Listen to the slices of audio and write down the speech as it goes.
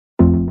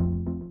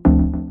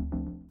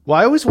Well,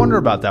 I always wonder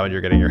about that when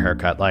you're getting your hair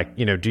cut. Like,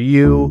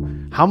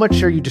 how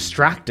much are you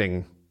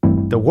distracting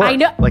the work? I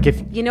know. Like I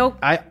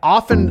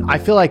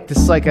feel like this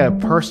is like a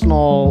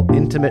personal,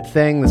 intimate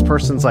thing. This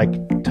person's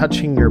like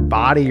touching your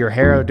body, your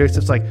hair, doing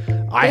stuff. It's like,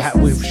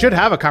 we should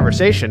have a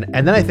conversation.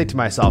 And then I think to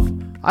myself,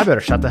 I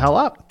better shut the hell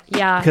up.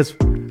 Yeah. Because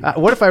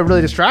what if I really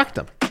distract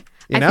them?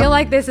 I feel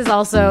like this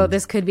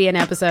could be an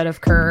episode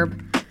of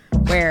Curb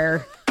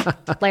where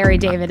Larry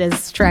David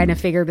is trying to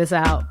figure this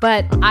out.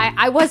 But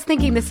I was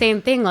thinking the same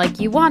thing. Like,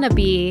 you want to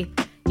be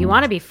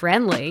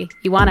friendly.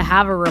 You want to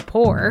have a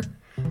rapport,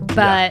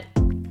 but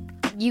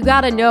you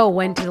got to know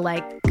when to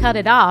like cut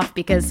it off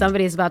because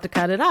somebody's about to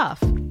cut it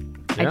off.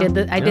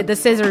 Yeah, I did the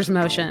scissors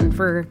motion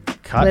for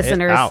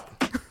listeners. It out.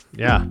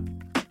 Yeah.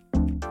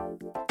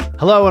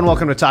 Hello and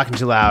welcome to Talking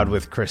Too Loud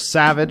with Chris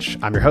Savage.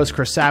 I'm your host,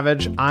 Chris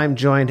Savage. I'm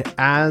joined,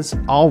 as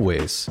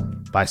always,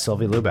 by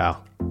Sylvie Lubau.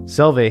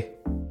 Sylvie.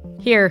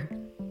 Here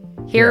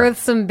with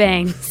some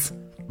bangs.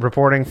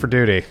 Reporting for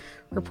duty.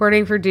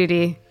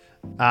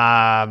 We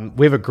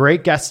have a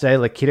great guest today,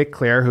 LaQuita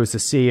Cleare, who's the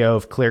CEO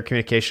of Cleare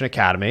Communication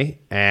Academy,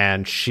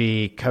 and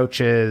she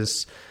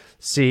coaches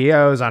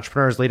CEOs,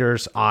 entrepreneurs,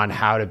 leaders on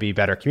how to be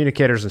better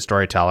communicators and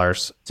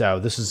storytellers. So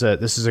this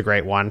is a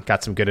great one.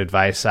 Got some good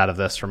advice out of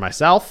this for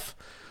myself.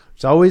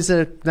 It's always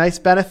a nice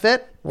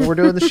benefit when we're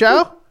doing the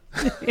show.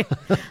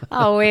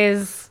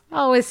 always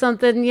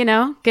something,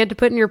 good to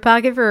put in your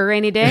pocket for a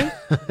rainy day.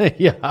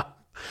 Yeah.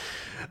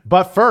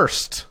 But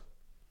first,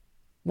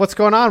 what's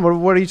going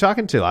on? What are you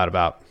talking too loud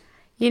about?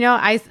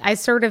 I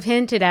sort of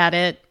hinted at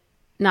it,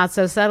 not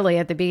so subtly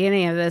at the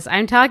beginning of this.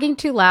 I'm talking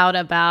too loud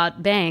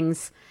about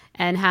bangs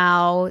and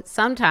how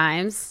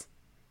sometimes,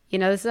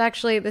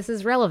 this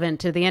is relevant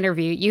to the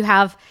interview. You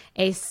have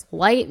a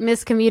slight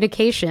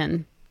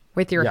miscommunication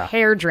with your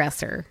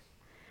hairdresser.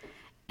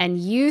 And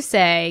you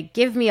say,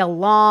 give me a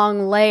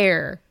long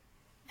layer.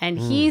 And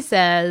he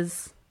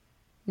says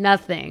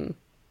nothing,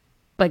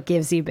 but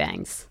gives you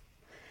bangs.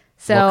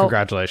 So, well,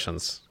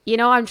 congratulations.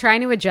 I'm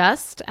trying to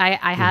adjust.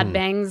 I had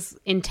bangs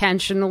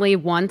intentionally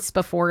once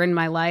before in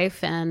my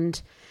life. And,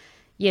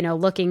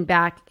 looking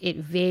back, it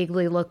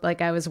vaguely looked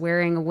like I was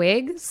wearing a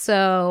wig.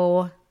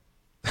 So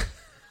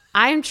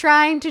I'm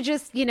trying to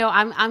just,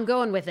 I'm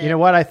going with it. You know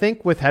what? I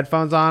think with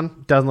headphones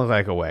on, doesn't look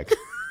like a wig.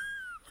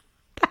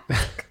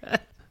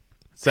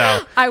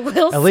 So I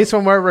will at least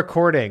when we're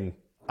recording,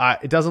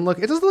 it doesn't look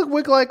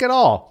wig-like at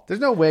all. There's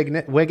no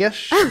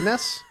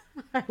wiggishness.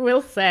 I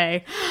will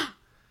say,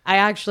 I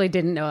actually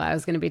didn't know I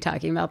was going to be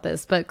talking about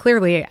this, but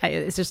clearly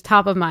it's just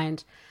top of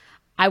mind.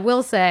 I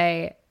will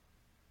say,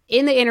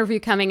 in the interview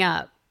coming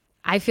up,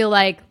 I feel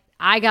like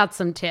I got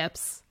some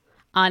tips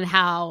on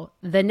how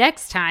the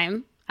next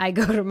time I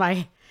go to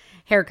my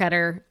hair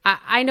cutter,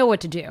 I know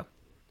what to do.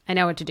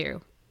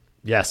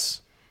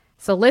 Yes.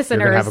 So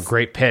listeners, you're going to have a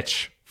great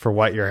pitch for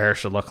what your hair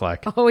should look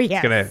like. Oh,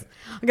 yes.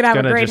 I'm going to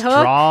have a great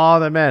hook. Draw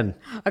them in.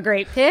 A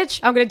great pitch.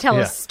 I'm going to tell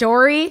a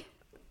story.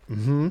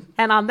 Mm-hmm.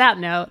 And on that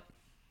note,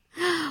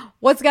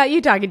 what's got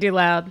you talking too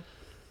loud?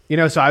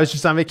 So I was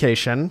just on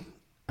vacation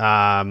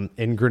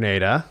in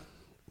Grenada,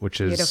 which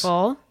is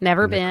beautiful.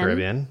 Never been. The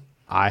Caribbean.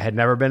 I had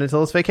never been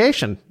until this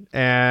vacation,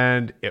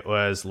 and it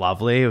was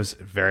lovely. It was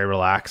very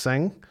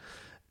relaxing,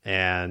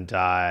 and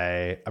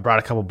I brought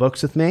a couple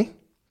books with me,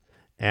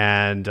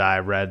 and I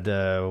read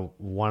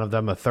one of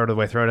them a third of the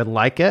way through. I didn't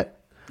like it,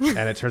 and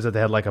it turns out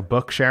they had like a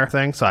book share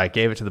thing, so I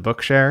gave it to the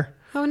book share.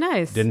 Oh,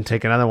 nice. Didn't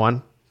take another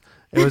one.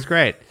 It was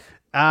great.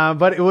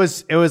 But it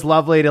was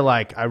lovely to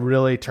I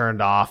really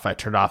turned off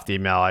the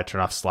email. I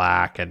turned off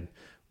Slack and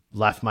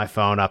left my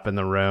phone up in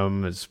the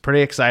room. It was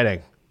pretty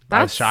exciting.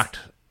 I was shocked.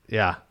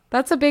 Yeah.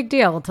 That's a big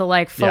deal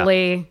to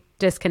fully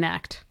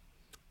disconnect.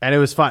 And it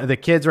was fun. The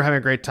kids were having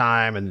a great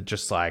time and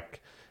just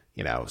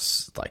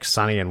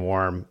sunny and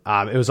warm.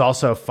 It was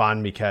also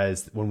fun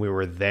because when we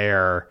were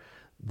there,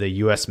 the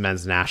U.S.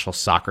 men's national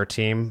soccer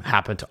team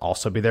happened to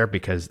also be there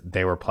because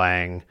they were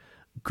playing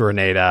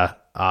Grenada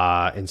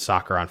in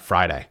soccer on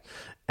Friday.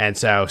 And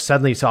so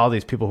suddenly you saw all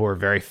these people who were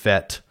very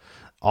fit,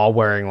 all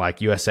wearing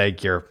USA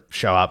gear,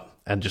 show up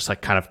and just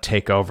kind of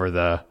take over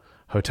the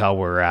hotel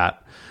we were at.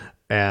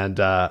 And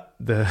my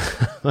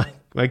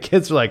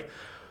kids were like,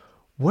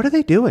 what are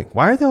they doing?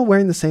 Why are they all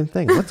wearing the same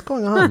thing? What's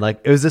going on?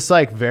 It was this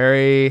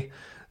very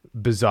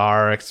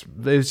bizarre. It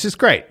was just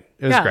great.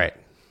 It was great.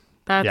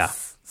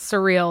 That's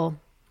surreal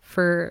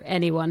for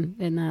anyone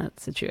in that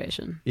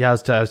situation. Yeah, I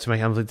was to my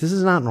kids, this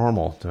is not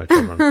normal to my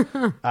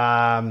children.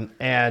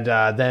 And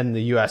then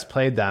the U.S.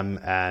 played them,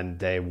 and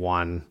they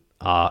won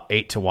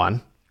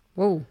 8-1.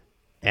 Whoa.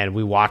 And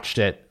we watched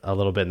it a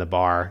little bit in the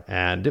bar,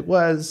 and it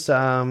was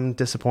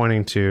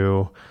disappointing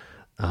to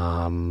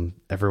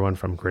everyone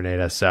from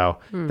Grenada. So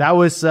that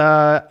was,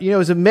 it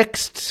was a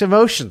mixed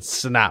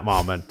emotions in that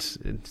moment.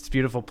 It's a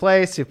beautiful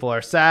place. People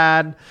are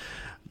sad.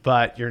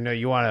 But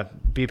you want to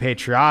be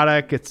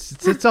patriotic.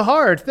 It's a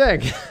hard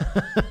thing.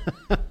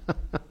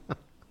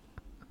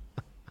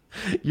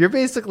 You're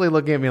basically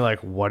looking at me like,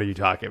 what are you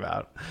talking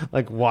about?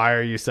 Why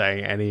are you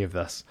saying any of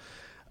this?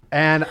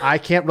 And I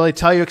can't really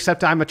tell you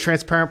except I'm a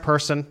transparent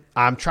person.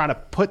 I'm trying to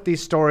put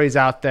these stories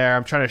out there.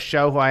 I'm trying to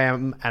show who I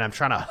am, and I'm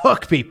trying to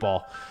hook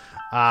people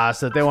so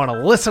that they want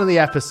to listen to the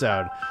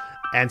episode.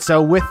 And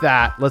so with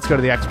that, let's go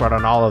to the expert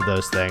on all of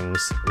those things,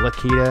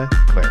 LaQuita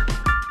Cleare.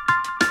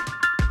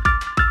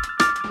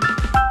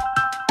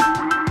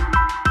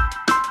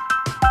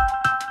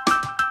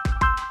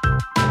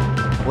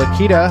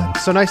 LaQuita,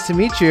 so nice to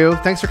meet you.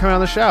 Thanks for coming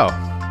on the show.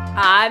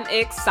 I'm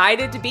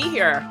excited to be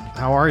here.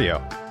 How are you?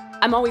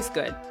 I'm always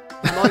good.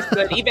 I'm always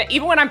good.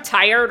 Even when I'm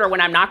tired or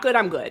when I'm not good,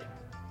 I'm good.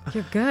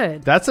 You're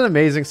good. That's an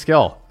amazing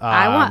skill.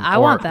 I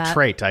want that.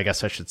 Trait, I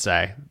guess I should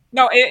say.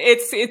 No,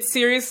 it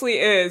seriously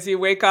is. You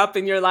wake up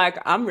and you're like,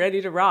 I'm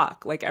ready to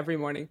rock, like every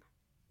morning.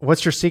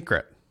 What's your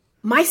secret?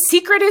 My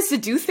secret is to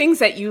do things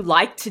that you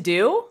like to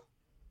do.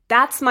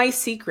 That's my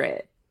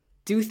secret.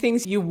 Do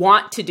things you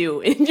want to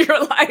do in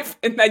your life,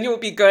 and then you'll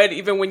be good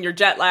even when you're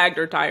jet lagged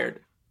or tired.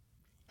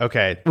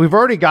 Okay. We've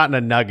already gotten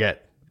a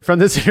nugget from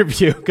this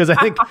interview because I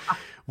think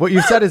what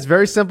you said is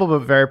very simple but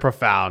very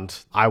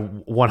profound. I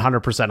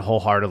 100%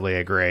 wholeheartedly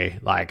agree.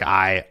 Like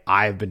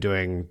I've been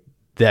doing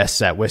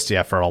this at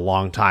Wistia for a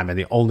long time, and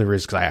the only reason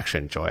is because I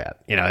actually enjoy it.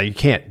 You know, you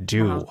can't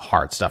do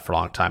hard stuff for a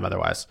long time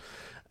otherwise.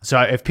 So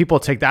if people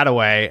take that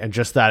away and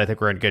just that, I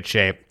think we're in good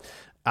shape.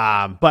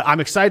 But I'm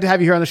excited to have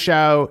you here on the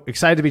show.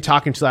 Excited to be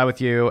talking to that with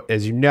you.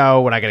 As you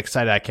know, when I get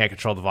excited, I can't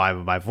control the volume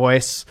of my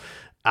voice.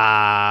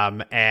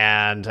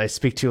 And I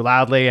speak too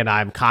loudly, and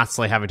I'm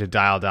constantly having to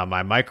dial down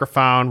my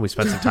microphone. We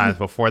spent some time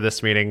before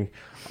this meeting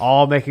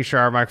all making sure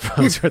our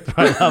microphones are at the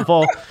right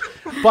level.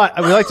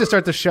 But we like to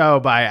start the show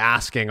by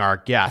asking our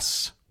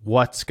guests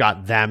what's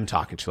got them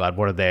talking too loud.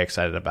 What are they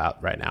excited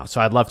about right now?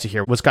 So I'd love to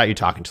hear what's got you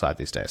talking too loud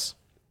these days.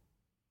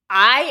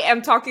 I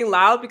am talking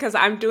loud because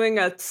I'm doing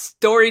a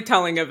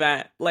storytelling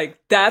event. Like,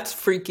 that's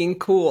freaking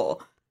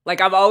cool. Like,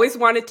 I've always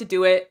wanted to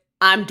do it.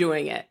 I'm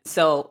doing it.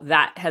 So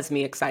that has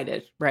me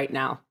excited right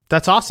now.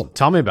 That's awesome.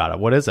 Tell me about it.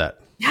 What is it?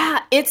 Yeah,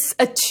 it's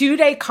a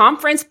 2-day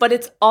conference, but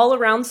it's all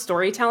around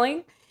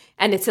storytelling.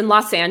 And it's in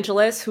Los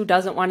Angeles. Who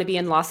doesn't want to be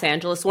in Los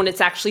Angeles when it's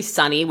actually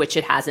sunny, which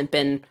it hasn't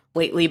been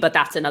lately, but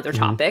that's another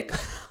topic.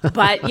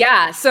 But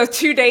yeah, so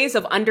 2 days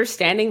of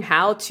understanding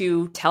how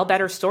to tell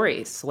better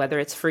stories, whether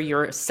it's for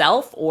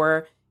yourself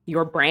or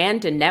your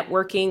brand and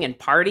networking and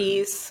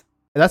parties.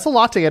 That's a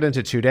lot to get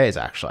into 2 days,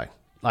 actually.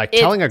 Like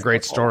telling a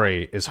great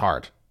story is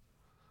hard.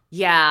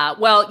 Yeah,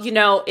 well, you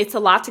know, it's a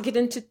lot to get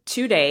into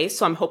 2 days.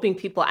 So I'm hoping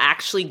people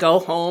actually go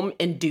home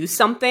and do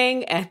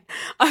something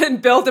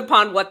and build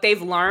upon what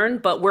they've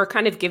learned. But we're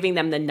kind of giving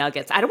them the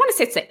nuggets. I don't want to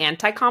say it's an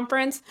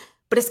anti-conference,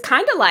 but it's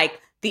kind of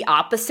like the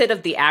opposite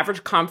of the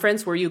average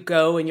conference where you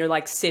go and you're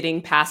like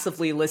sitting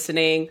passively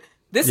listening.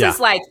 This is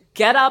like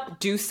get up,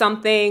 do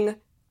something,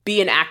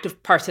 be an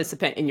active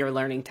participant in your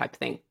learning type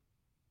thing.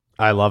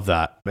 I love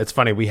that. It's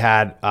funny. We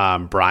had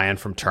Brian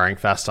from Turing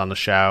Fest on the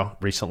show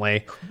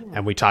recently,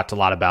 and we talked a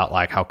lot about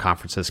like how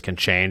conferences can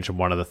change. And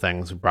one of the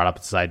things we brought up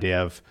is this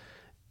idea of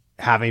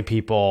having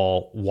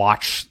people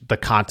watch the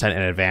content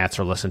in advance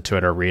or listen to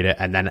it or read it,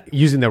 and then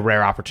using the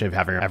rare opportunity of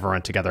having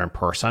everyone together in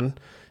person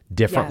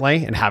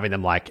differently and having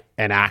them like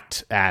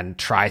enact and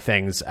try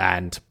things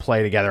and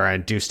play together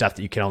and do stuff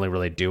that you can only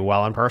really do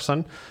well in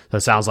person. So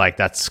it sounds like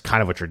that's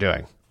kind of what you're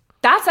doing.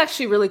 That's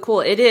actually really cool.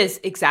 It is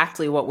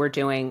exactly what we're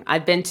doing.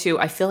 I've been to,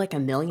 I feel like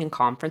 1 million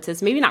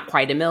conferences, maybe not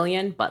quite 1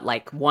 million, but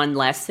like one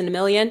less than 1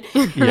 million.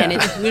 And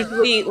it's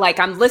usually like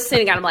I'm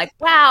listening and I'm like,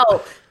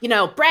 wow, you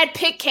know, Brad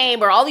Pitt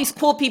came or all these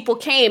cool people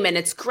came and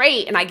it's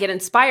great. And I get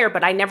inspired,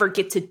 but I never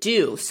get to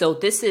do. So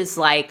this is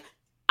like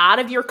out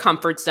of your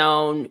comfort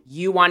zone.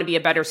 You want to be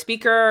a better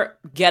speaker,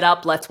 get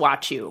up, let's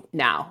watch you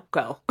now,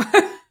 go.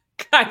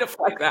 Kind of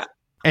like that.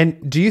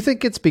 And do you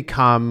think it's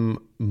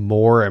become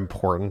more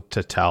important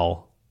to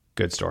tell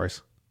good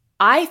stories?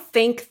 I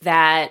think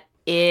that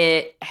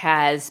it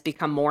has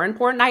become more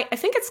important. I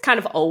think it's kind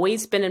of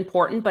always been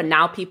important, but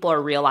now people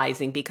are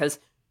realizing because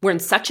we're in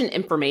such an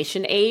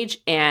information age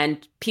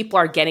and people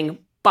are getting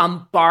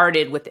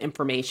bombarded with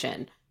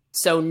information.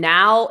 So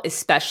now,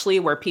 especially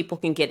where people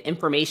can get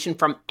information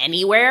from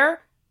anywhere,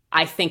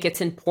 I think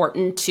it's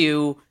important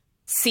to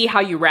see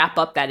how you wrap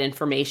up that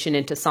information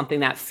into something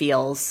that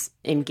feels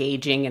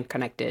engaging and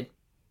connected.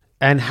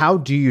 And how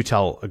do you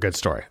tell a good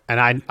story?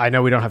 And I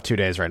know we don't have 2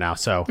 days right now,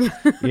 so,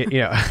 you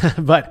know,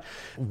 but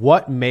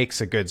what makes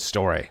a good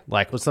story?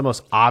 Like, what's the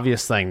most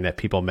obvious thing that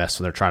people miss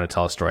when they're trying to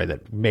tell a story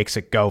that makes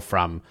it go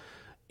from,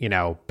 you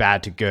know,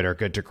 bad to good or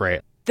good to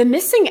great? The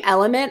missing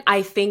element,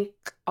 I think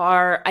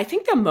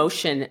the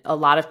emotion a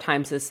lot of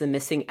times is the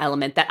missing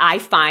element that I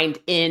find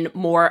in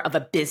more of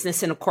a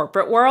business and a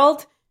corporate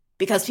world.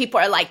 Because people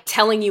are like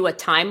telling you a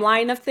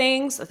timeline of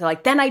things. They're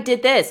like, then I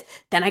did this,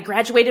 then I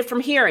graduated from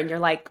here. And you're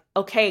like,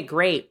 okay,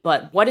 great.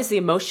 But what is the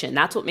emotion?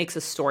 That's what makes a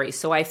story.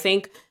 So I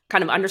think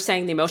kind of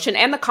understanding the emotion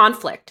and the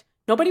conflict.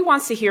 Nobody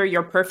wants to hear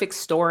your perfect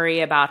story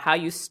about how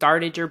you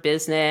started your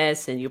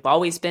business and you've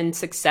always been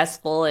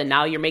successful and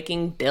now you're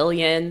making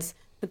billions.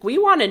 Like, we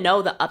want to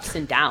know the ups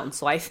and downs.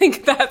 So I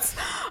think that's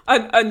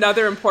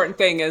another important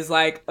thing is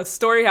like a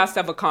story has to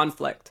have a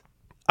conflict.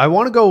 I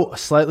want to go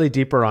slightly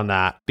deeper on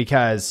that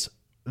because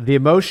the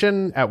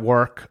emotion at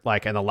work,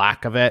 like, and the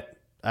lack of it,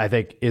 I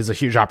think is a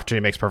huge opportunity.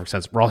 It makes perfect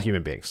sense. We're all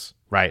human beings,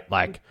 right?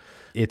 Like,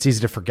 it's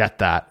easy to forget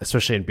that,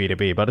 especially in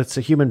B2B, but it's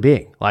a human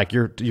being. Like,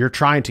 you're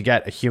trying to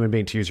get a human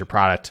being to use your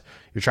product.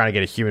 You're trying to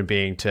get a human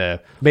being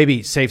to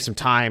maybe save some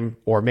time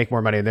or make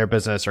more money in their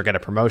business or get a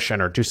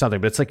promotion or do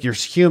something. But it's like your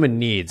human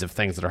needs of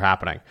things that are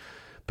happening.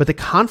 But the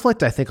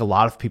conflict, I think a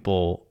lot of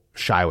people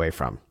shy away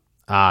from.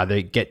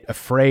 They get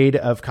afraid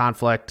of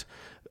conflict,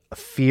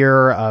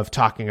 fear of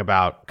talking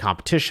about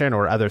competition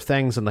or other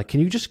things. And like, can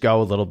you just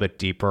go a little bit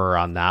deeper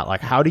on that?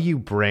 Like, how do you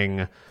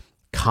bring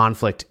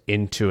conflict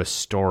into a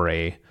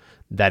story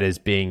that is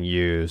being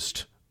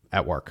used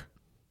at work?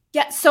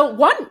 Yeah. So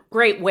one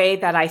great way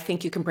that I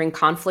think you can bring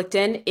conflict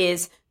in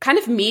is kind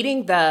of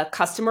meeting the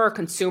customer or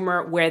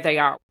consumer where they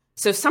are.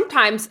 So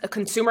sometimes a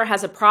consumer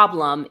has a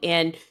problem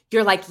and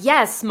you're like,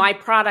 yes, my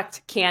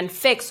product can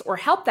fix or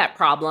help that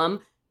problem,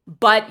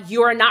 but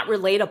you're not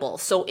relatable.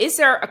 So is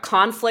there a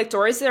conflict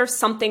or is there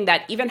something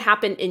that even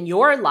happened in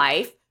your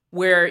life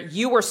where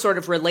you were sort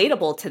of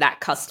relatable to that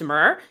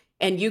customer?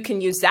 And you can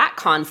use that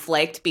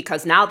conflict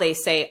because now they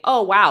say,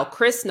 oh, wow,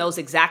 Chris knows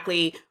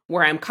exactly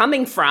where I'm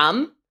coming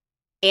from.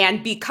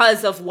 And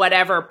because of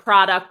whatever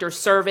product or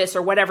service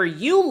or whatever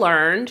you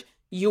learned,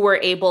 you were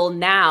able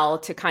now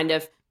to kind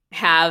of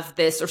have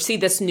this or see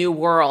this new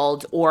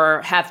world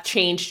or have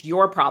changed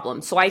your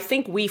problem. So I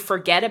think we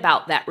forget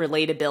about that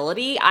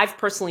relatability. I've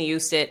personally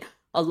used it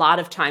a lot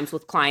of times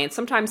with clients.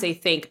 Sometimes they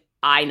think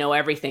I know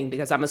everything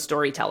because I'm a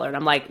storyteller. And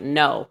I'm like,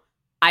 no,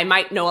 I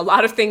might know a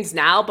lot of things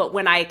now. But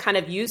when I kind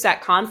of use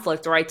that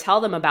conflict or I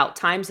tell them about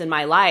times in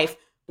my life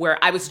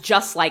where I was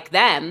just like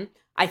them,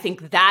 I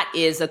think that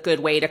is a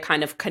good way to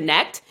kind of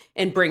connect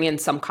and bring in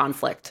some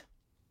conflict.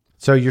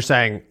 So you're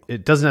saying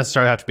it doesn't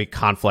necessarily have to be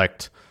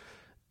conflict,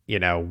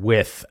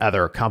 with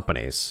other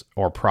companies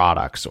or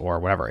products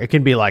or whatever. It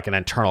can be like an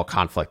internal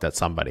conflict that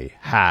somebody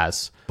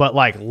has, but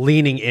like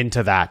leaning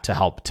into that to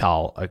help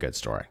tell a good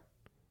story.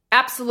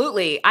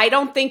 Absolutely. I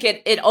don't think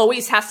it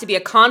always has to be a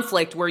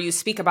conflict where you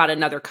speak about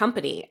another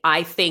company.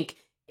 I think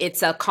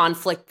it's a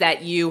conflict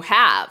that you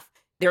have.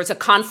 There's a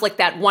conflict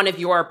that one of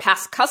your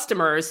past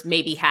customers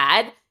maybe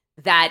had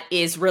that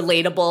is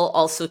relatable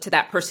also to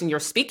that person you're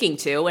speaking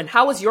to. And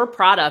how is your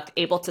product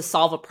able to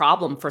solve a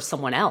problem for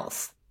someone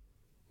else?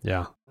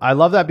 Yeah. I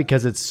love that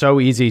because it's so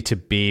easy to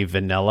be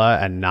vanilla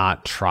and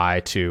not try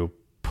to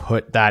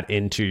put that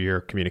into your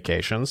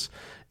communications.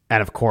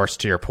 And of course,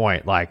 to your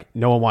point, like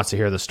no one wants to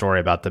hear the story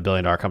about the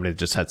billion-dollar company that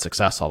just had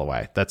success all the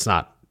way. That's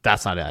not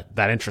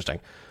that interesting.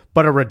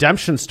 But a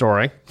redemption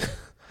story,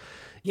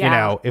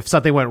 if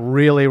something went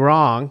really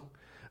wrong,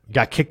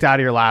 got kicked out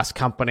of your last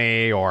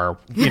company or,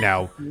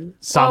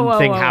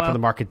 something happened, the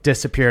market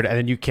disappeared, and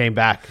then you came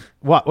back.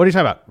 What are you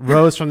talking about?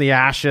 Rose from the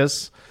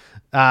ashes.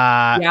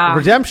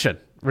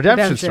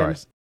 Redemption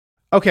stories.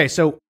 Okay,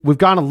 so we've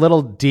gone a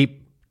little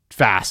deep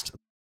fast.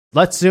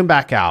 Let's zoom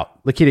back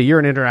out. LaQuita, you're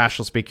an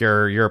international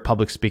speaker. You're a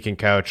public speaking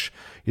coach.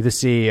 You're the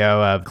CEO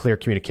of Clear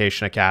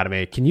Communication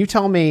Academy. Can you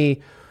tell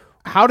me,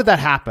 how did that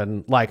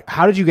happen? Like,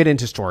 how did you get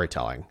into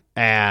storytelling?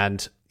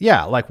 And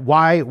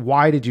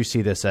why did you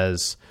see this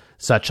as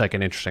such like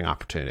an interesting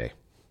opportunity?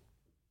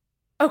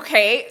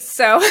 Okay,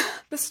 so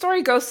the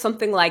story goes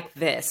something like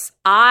this.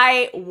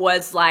 I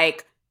was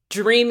like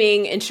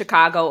dreaming in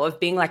Chicago of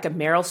being like a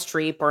Meryl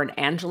Streep or an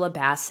Angela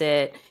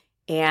Bassett,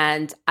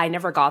 and I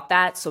never got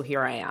that, so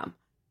here I am.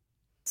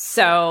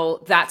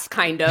 So that's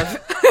kind of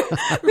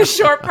the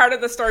short part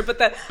of the story.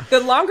 But the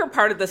longer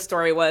part of the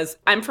story was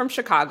I'm from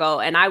Chicago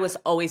and I was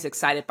always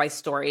excited by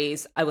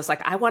stories. I was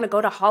like, I want to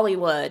go to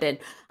Hollywood and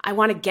I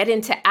want to get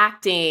into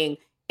acting.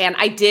 And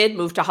I did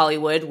move to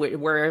Hollywood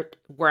where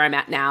I'm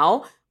at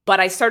now. But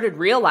I started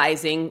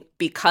realizing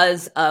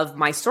because of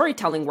my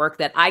storytelling work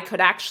that I could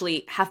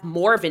actually have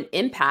more of an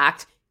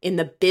impact in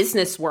the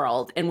business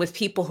world and with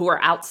people who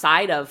are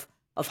outside of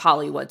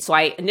Hollywood. So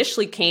I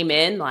initially came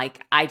in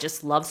like, I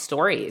just love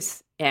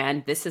stories.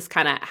 And this is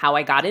kind of how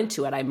I got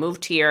into it. I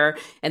moved here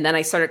and then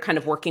I started kind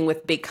of working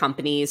with big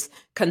companies,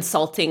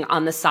 consulting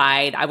on the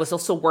side. I was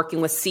also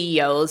working with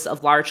CEOs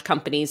of large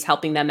companies,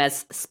 helping them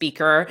as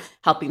speaker,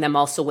 helping them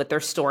also with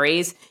their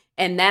stories.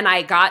 And then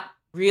I got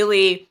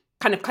really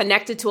kind of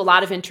connected to a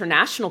lot of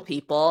international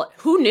people.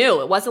 Who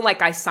knew? It wasn't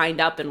like I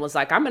signed up and was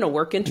like, I'm going to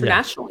work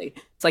internationally.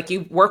 Yeah. It's like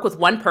you work with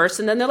one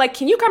person and they're like,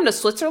 can you come to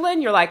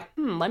Switzerland? You're like,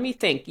 let me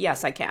think.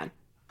 Yes, I can.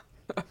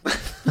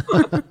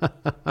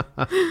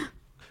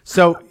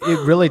 So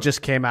it really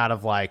just came out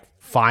of like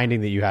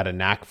finding that you had a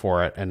knack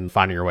for it and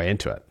finding your way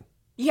into it.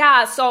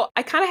 Yeah, so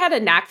I kind of had a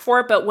knack for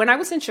it, but when I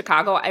was in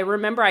Chicago, I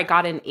remember I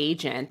got an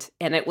agent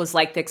and it was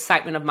like the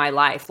excitement of my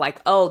life.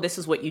 Like, oh, this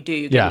is what you do.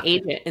 You get an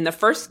agent. And the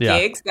first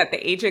gigs that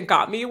the agent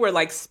got me were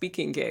like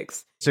speaking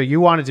gigs. So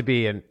you wanted to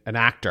be an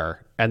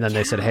actor and then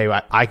they said, hey,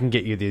 I can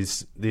get you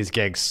these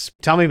gigs.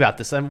 Tell me about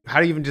this. And how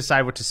do you even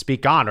decide what to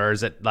speak on? Or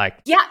is it like...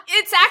 Yeah,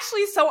 it's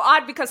actually so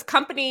odd because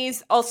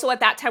companies also at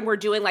that time were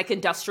doing like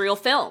industrial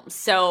films.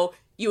 So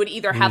you would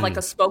either have like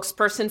a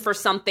spokesperson for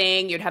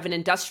something, you'd have an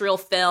industrial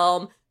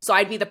film. So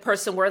I'd be the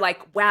person where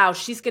like, wow,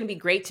 she's going to be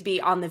great to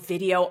be on the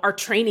video, our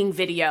training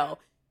video.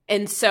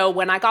 And so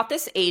when I got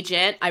this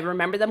agent, I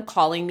remember them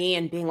calling me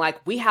and being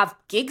like, we have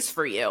gigs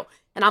for you.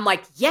 And I'm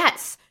like,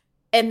 yes.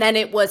 And then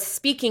it was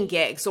speaking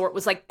gigs, or it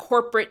was like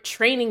corporate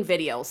training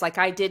videos. Like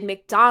I did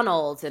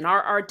McDonald's and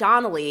R.R.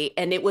 Donnelly.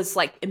 And it was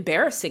like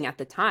embarrassing at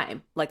the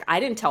time. Like I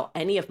didn't tell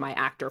any of my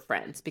actor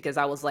friends because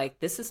I was like,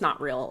 this is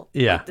not real.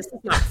 Yeah. Like, this is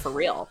not for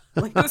real.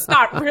 Like this is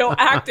not real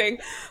acting.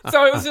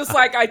 So it was just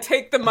like, I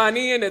take the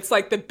money and it's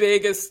like the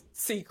biggest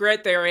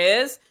secret there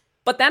is.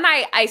 But then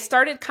I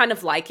started kind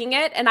of liking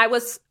it. And I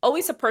was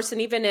always a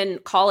person, even in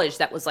college,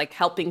 that was like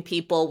helping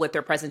people with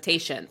their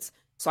presentations.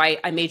 So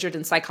I majored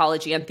in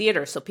psychology and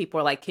theater. So people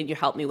were like, can you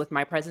help me with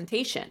my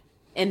presentation?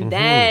 And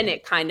then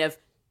it kind of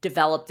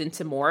developed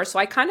into more. So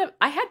I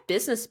had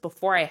business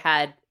before I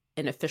had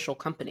an official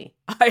company.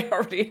 I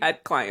already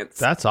had clients.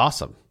 That's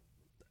awesome.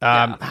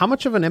 How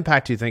much of an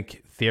impact do you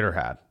think theater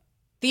had?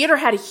 Theater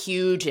had a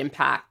huge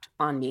impact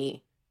on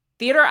me.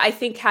 Theater, I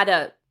think, had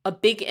a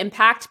big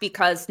impact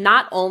because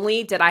not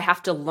only did I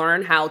have to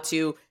learn how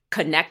to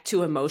connect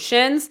to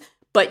emotions,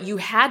 but you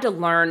had to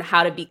learn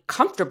how to be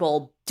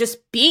comfortable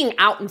just being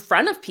out in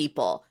front of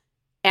people.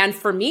 And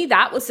for me,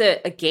 that was a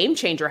game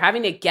changer,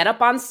 having to get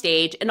up on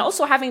stage and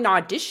also having to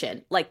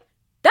audition. Like,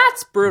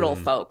 that's brutal,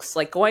 folks.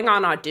 Like going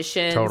on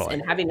auditions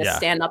and having to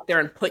stand up there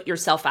and put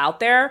yourself out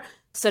there.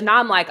 So now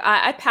I'm like,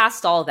 I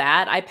passed all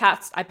that. I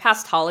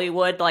passed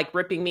Hollywood, like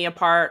ripping me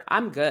apart.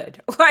 I'm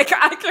good. Like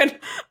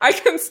I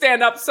can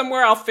stand up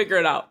somewhere. I'll figure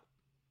it out.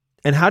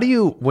 And how do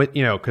you,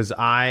 because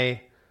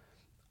I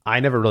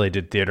never really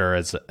did theater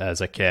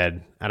as a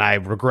kid, and I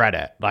regret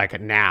it. Like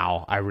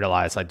now I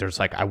realize like there's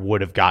like I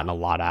would have gotten a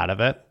lot out of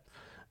it.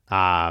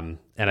 And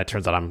it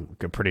turns out I'm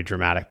a pretty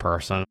dramatic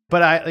person.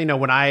 But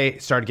when I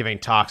started giving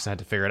talks and had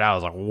to figure it out, I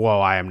was like,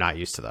 whoa, I am not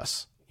used to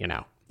this.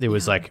 It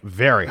was like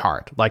very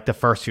hard. Like the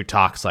first few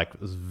talks,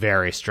 like was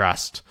very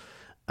stressed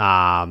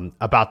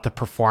about the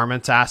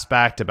performance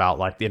aspect, about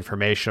like the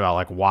information, about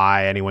like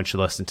why anyone should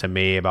listen to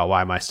me, about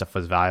why my stuff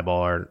was valuable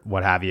or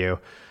what have you.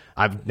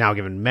 I've now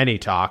given many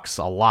talks,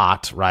 a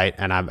lot, right?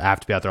 And I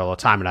have to be out there all the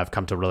time, and I've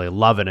come to really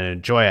love it and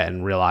enjoy it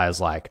and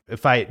realize like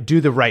if I do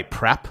the right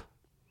prep,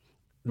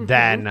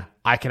 then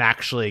I can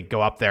actually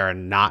go up there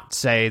and not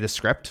say the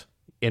script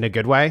in a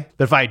good way.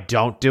 But if I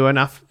don't do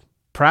enough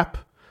prep,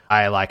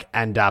 I like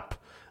end up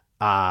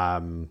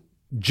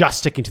just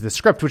sticking to the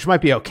script, which might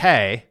be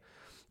okay,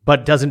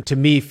 but doesn't to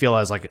me feel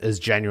as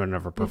genuine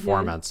of a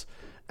performance.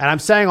 And I'm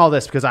saying all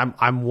this because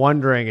I'm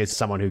wondering, as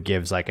someone who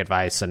gives like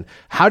advice, and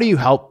how do you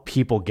help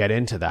people get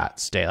into that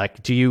state?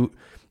 Like,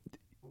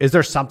 is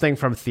there something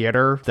from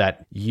theater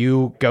that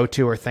you go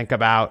to or think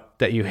about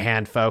that you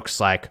hand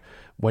folks like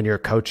when you're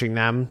coaching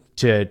them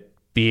to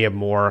be a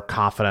more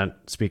confident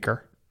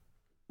speaker?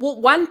 Well,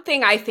 one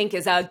thing I think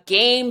is a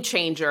game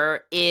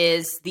changer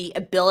is the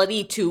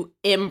ability to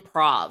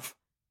improv.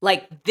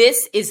 Like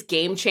this is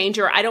game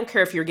changer. I don't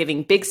care if you're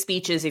giving big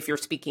speeches, if you're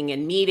speaking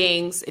in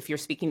meetings, if you're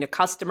speaking to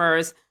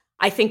customers.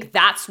 I think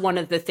that's one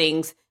of the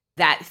things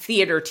that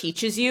theater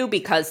teaches you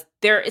because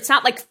it's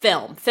not like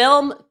film.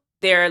 Film,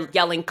 they're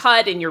yelling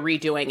cut and you're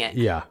redoing it.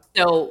 Yeah.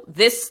 So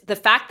the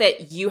fact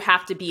that you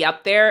have to be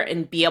up there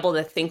and be able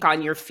to think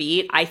on your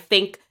feet, I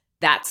think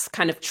that's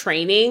kind of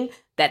training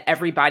that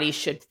everybody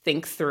should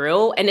think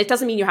through. And it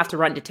doesn't mean you have to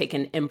run to take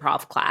an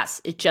improv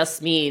class. It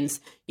just means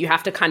you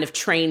have to kind of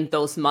train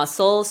those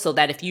muscles so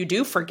that if you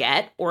do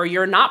forget or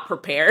you're not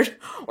prepared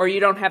or you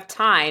don't have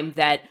time,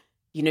 that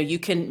you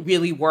can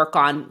really work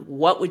on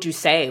what would you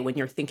say when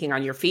you're thinking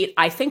on your feet.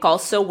 I think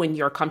also when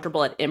you're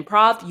comfortable at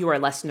improv, you are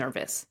less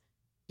nervous.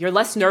 You're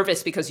less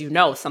nervous because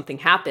something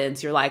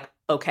happens. You're like,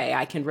 okay,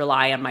 I can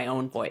rely on my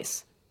own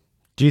voice.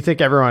 Do you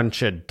think everyone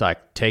should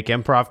like take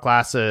improv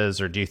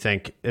classes, or do you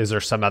think is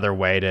there some other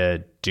way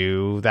to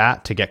do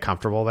that to get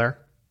comfortable there?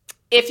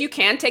 If you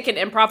can take an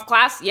improv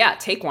class, yeah,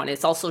 take one.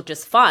 It's also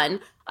just fun.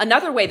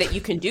 Another way that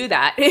you can do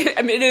that,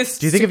 I mean, it is.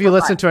 Do you think if you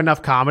listen to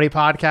enough comedy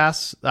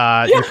podcasts,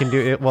 you can do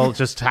it? Will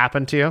just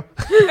happen to you?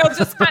 It'll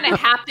just kind of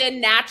happen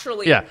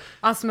naturally. Yeah,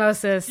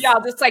 osmosis. Yeah,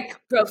 just like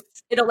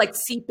it'll like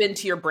seep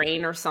into your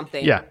brain or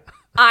something. Yeah.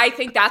 I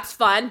think that's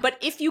fun. But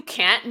if you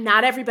can't,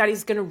 not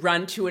everybody's going to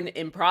run to an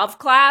improv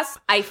class.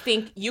 I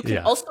think you can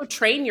also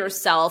train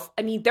yourself.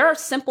 I mean, there are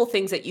simple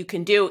things that you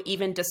can do,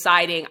 even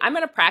deciding I'm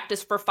going to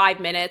practice for 5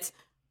 minutes.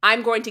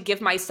 I'm going to give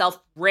myself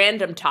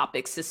random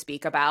topics to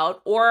speak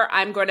about, or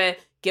I'm going to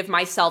give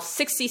myself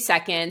 60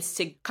 seconds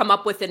to come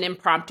up with an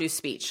impromptu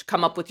speech,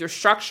 come up with your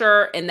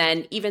structure, and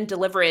then even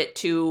deliver it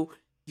to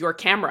your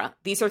camera.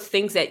 These are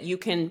things that you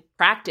can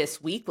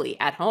practice weekly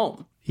at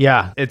home.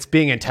 Yeah, it's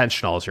being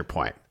intentional is your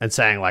point, and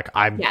saying like,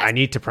 I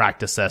need to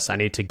practice this. I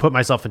need to put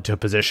myself into a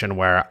position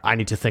where I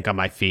need to think on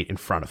my feet in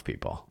front of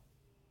people.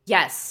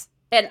 Yes.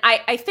 And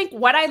I think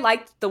what I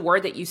liked the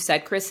word that you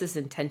said, Chris, is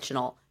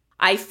intentional.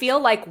 I feel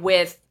like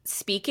with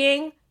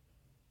speaking,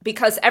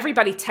 because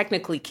everybody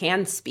technically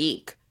can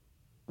speak,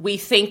 we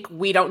think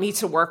we don't need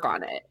to work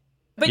on it.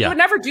 But you would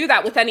never do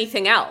that with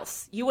anything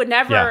else. You would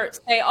never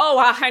say,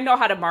 oh, I know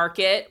how to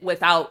market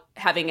without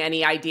having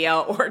any idea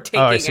or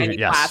taking any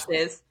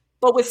classes.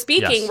 But with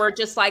speaking, we're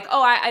just like,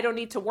 oh, I don't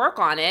need to work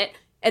on it.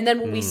 And then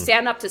when we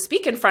stand up to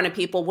speak in front of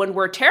people, when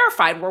we're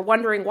terrified, we're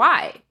wondering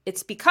why.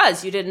 It's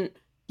because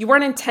you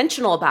weren't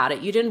intentional about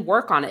it. You didn't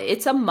work on it.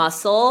 It's a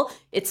muscle.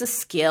 It's a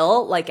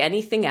skill like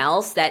anything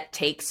else that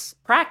takes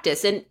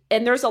practice. And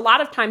there's a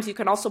lot of times you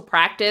can also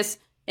practice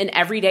in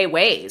everyday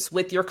ways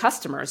with your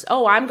customers.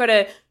 Oh, I'm going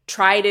to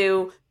try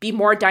to be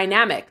more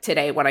dynamic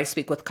today when I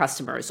speak with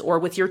customers, or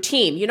with your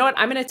team. You know what?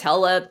 I'm going to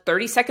tell a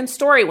 30-second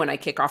story when I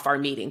kick off our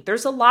meeting.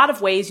 There's a lot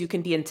of ways you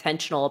can be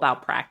intentional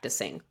about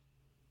practicing.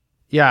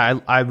 Yeah,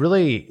 I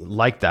really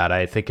like that.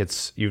 I think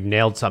you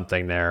nailed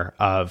something there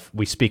of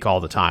we speak all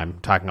the time,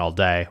 talking all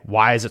day.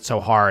 Why is it so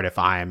hard if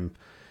I'm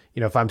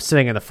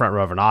sitting in the front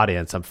row of an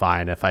audience, I'm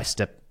fine. If I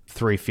step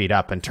 3 feet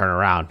up and turn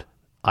around,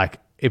 like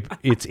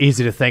it's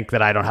easy to think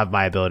that I don't have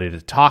my ability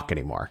to talk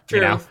anymore. True.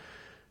 You know?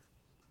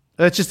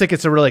 I just think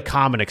it's a really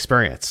common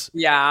experience.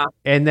 Yeah.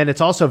 And then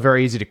it's also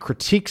very easy to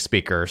critique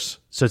speakers.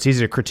 So it's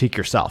easy to critique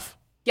yourself.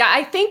 Yeah,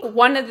 I think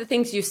one of the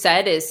things you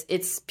said is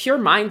it's pure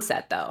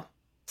mindset, though.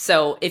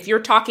 So if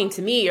you're talking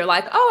to me, you're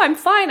like, oh, I'm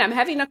fine. I'm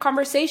having a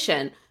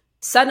conversation.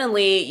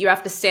 Suddenly you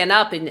have to stand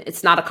up and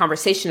it's not a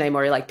conversation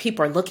anymore. You're like,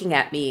 people are looking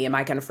at me. Am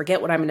I going to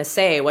forget what I'm going to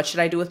say? What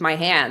should I do with my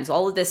hands?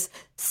 All of this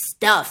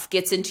stuff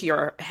gets into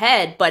your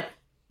head, but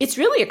it's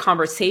really a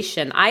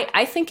conversation.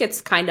 I think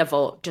it's kind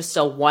of just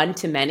a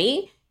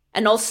one-to-many.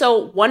 And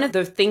also one of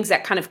the things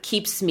that kind of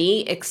keeps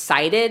me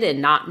excited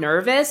and not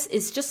nervous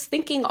is just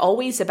thinking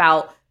always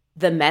about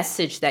the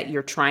message that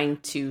you're trying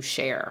to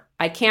share.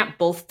 I can't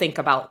both think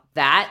about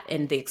that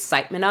and the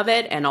excitement of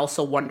it and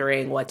also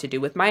wondering what to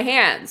do with my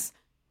hands.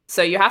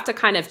 So you have to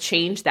kind of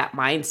change that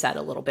mindset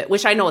a little bit,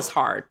 which I know is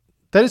hard.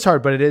 That is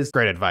hard, but it is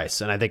great advice.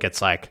 And I think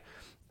it's like,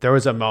 there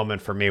was a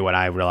moment for me when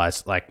I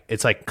realized like,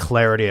 it's like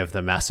clarity of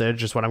the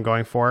message is what I'm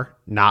going for,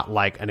 not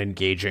like an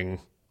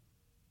engaging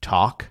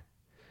talk.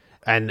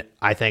 And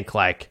I think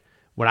like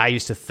when I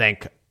used to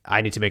think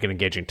I need to make an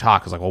engaging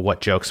talk, I was like, well, what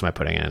jokes am I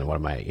putting in? What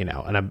am I,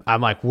 and I'm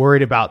like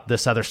worried about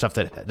this other stuff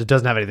that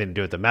doesn't have anything to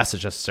do with the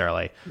message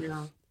necessarily.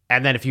 Yeah.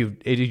 And then if you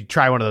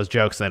try one of those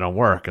jokes and they don't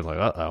work, it's like,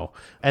 uh-oh.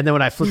 And then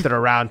when I flipped it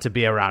around to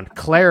be around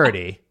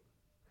clarity,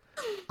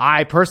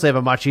 I personally have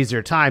a much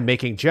easier time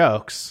making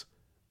jokes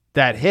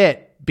that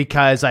hit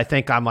because I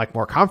think I'm like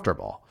more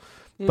comfortable.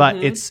 Mm-hmm. But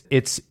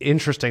it's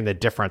interesting the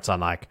difference on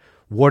like,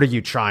 what are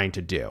you trying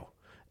to do?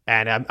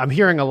 And I'm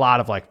hearing a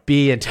lot of like,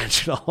 be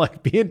intentional,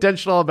 like be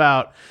intentional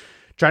about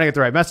trying to get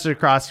the right message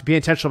across, be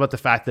intentional about the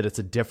fact that it's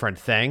a different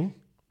thing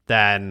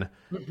than,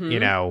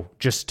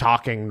 just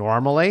talking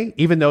normally,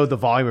 even though the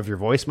volume of your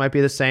voice might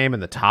be the same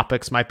and the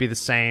topics might be the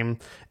same.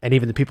 And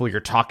even the people you're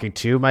talking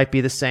to might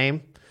be the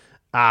same.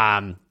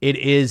 It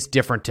is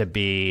different to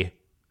be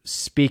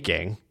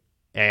speaking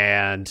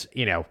and,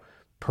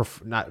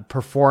 not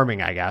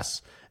performing, I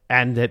guess.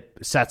 And that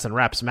sets and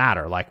reps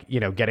matter, like,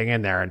 getting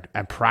in there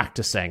and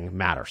practicing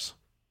matters.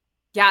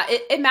 Yeah,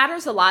 it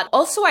matters a lot.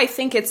 Also, I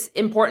think it's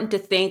important to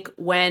think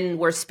when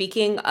we're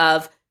speaking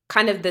of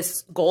kind of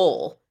this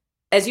goal.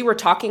 As you were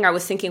talking, I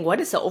was thinking, what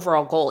is the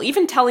overall goal?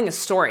 Even telling a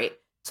story.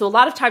 So a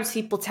lot of times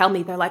people tell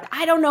me, they're like,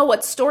 I don't know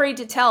what story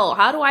to tell.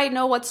 How do I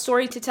know what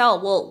story to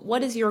tell? Well,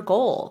 what is your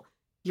goal?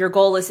 Your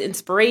goal is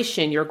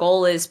inspiration. Your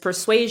goal is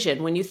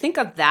persuasion. When you think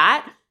of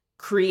that,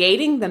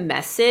 creating the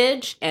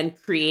message and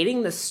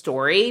creating the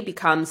story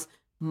becomes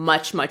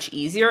much, much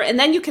easier. And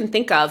then you can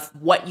think of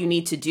what you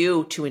need to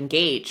do to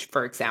engage,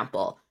 for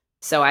example.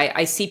 So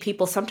I see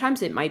people,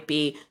 sometimes it might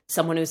be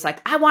someone who's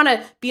like, I want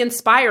to be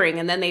inspiring.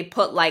 And then they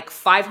put like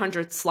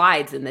 500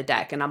 slides in the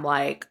deck. And I'm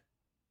like,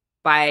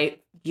 by,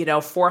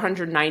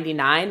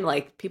 499,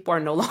 like people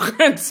are no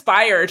longer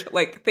inspired.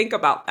 Like, think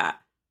about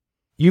that.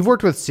 You've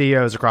worked with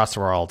CEOs across the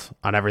world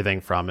on everything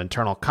from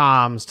internal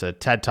comms to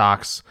TED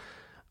Talks.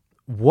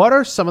 What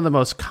are some of the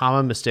most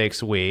common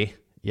mistakes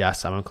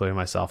yes, I'm including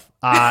myself,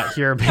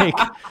 here make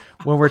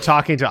when we're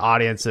talking to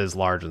audiences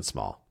large and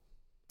small?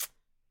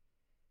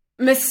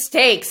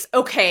 Mistakes.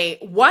 Okay.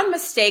 One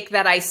mistake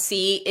that I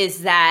see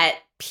is that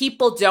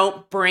people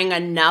don't bring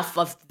enough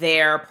of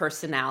their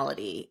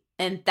personality.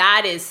 And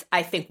that is,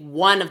 I think,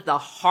 one of the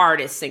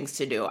hardest things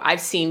to do.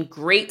 I've seen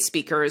great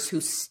speakers who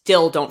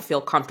still don't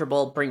feel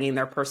comfortable bringing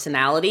their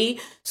personality.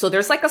 So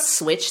there's like a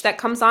switch that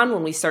comes on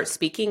when we start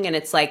speaking, and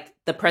it's like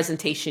the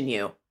presentation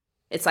you.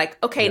 It's like,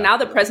 okay, now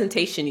the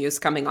presentation you is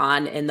coming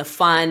on, and the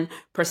fun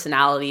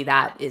personality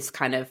that is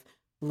kind of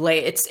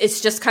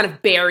it's just kind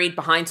of buried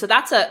behind. So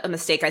that's a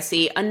mistake I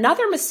see.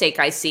 Another mistake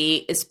I see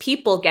is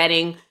people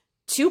getting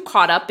too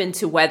caught up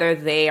into whether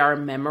they are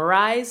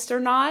memorized or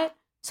not.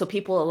 So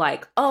people are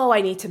like, oh, I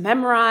need to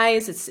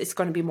memorize. It's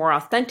going to be more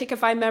authentic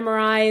if I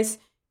memorize.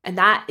 And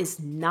that is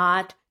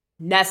not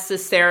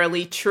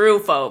necessarily true,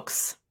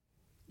 folks.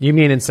 You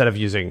mean instead of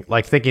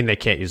thinking they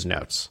can't use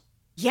notes?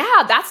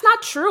 Yeah, that's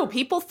not true.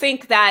 People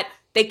think that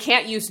they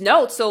can't use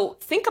notes. So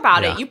think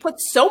about it. You put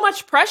so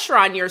much pressure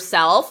on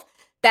yourself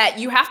that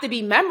you have to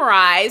be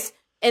memorized.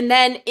 And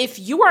then if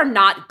you are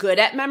not good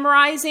at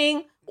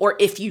memorizing, Or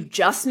if you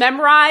just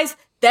memorize,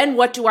 then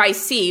what do I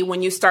see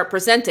when you start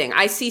presenting?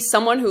 I see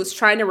someone who's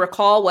trying to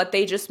recall what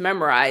they just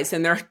memorized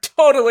and they're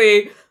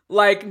totally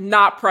like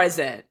not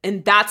present.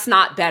 And that's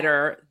not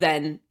better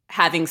than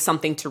having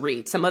something to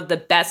read. Some of the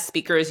best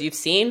speakers you've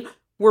seen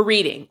were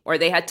reading, or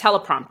they had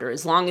teleprompter,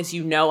 as long as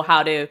you know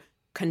how to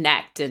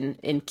connect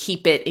and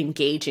keep it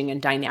engaging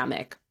and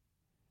dynamic.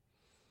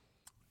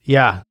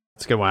 Yeah,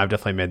 it's a good one. I've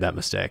definitely made that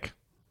mistake.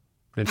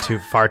 Been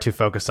far too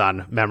focused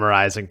on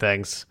memorizing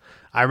things.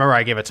 I remember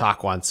I gave a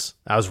talk once.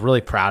 I was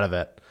really proud of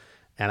it.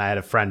 And I had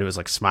a friend who was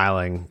like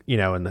smiling,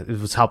 and it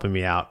was helping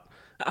me out.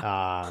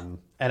 And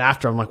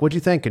after I'm like, what'd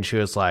you think? And she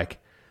was like, I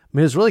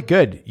mean, it was really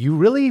good. You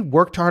really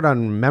worked hard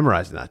on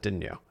memorizing that,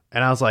 didn't you?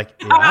 And I was like,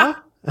 yeah.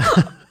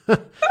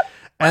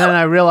 And then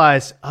I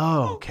realized,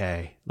 oh,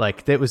 okay.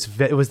 Like it was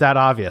that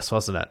obvious,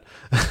 wasn't it?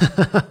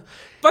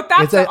 But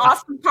that's an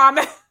awesome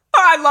comment.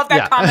 I love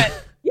that comment.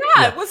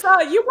 Yeah, it was.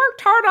 You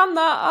worked hard on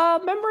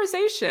the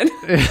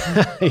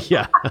memorization.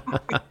 Yeah.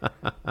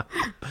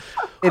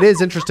 It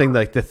is interesting,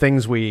 like the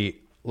things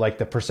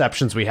the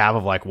perceptions we have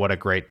of like what a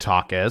great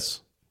talk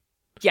is.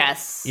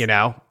 Yes.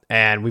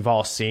 And we've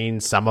all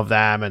seen some of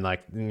them, and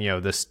like,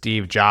 the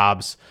Steve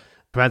Jobs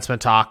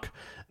commencement talk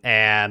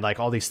and like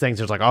all these things.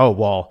 There's like, oh,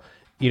 well,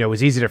 it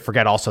was easy to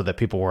forget also that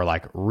people were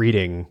like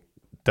reading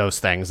those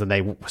things and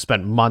they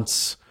spent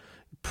months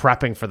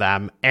prepping for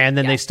them, and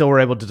then they still were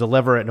able to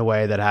deliver it in a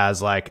way that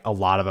has like a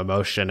lot of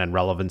emotion and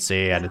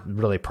relevancy and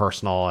really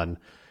personal.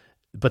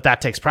 But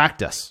that takes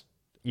practice.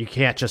 You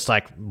can't just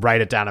like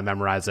write it down and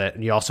memorize it.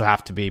 And you also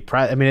have to be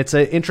it's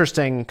an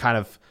interesting kind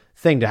of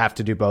thing to have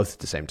to do both at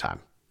the same time.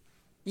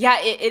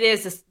 Yeah, it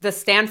is. The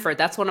Stanford,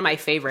 that's one of my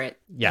favorite.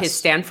 Yes. His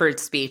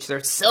Stanford speech.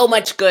 There's so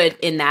much good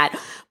in that.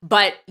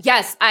 But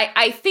yes,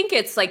 I think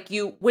it's like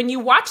when you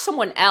watch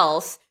someone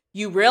else,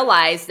 you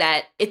realize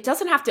that it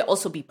doesn't have to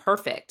also be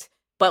perfect.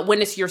 But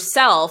when it's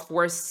yourself,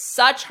 we're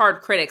such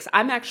hard critics.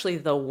 I'm actually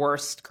the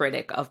worst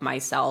critic of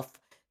myself.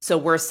 So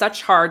we're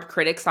such hard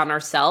critics on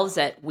ourselves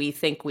that we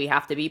think we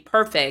have to be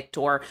perfect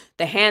or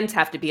the hands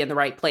have to be in the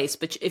right place.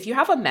 But if you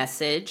have a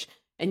message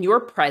and you're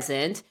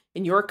present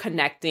and you're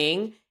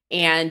connecting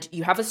and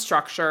you have a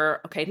structure,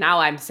 okay, now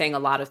I'm saying a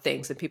lot of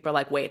things and people are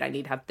like, wait, I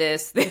need to have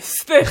this.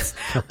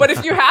 But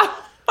if you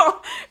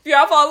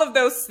have all of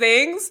those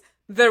things,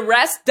 the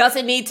rest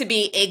doesn't need to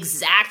be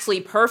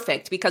exactly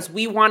perfect because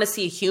we want to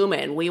see a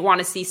human. We want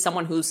to see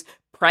someone who's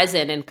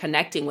present and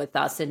connecting with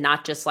us and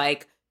not just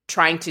like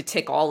trying to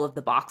tick all of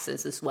the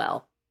boxes as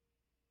well.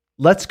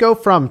 Let's go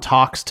from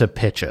talks to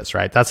pitches,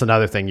 right? That's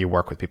another thing you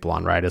work with people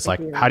on, right? Is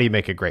like, how do you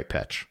make a great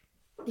pitch?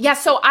 Yeah,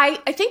 so I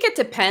think it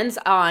depends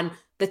on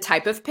the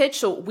type of pitch.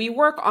 So we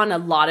work on a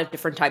lot of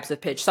different types of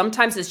pitch.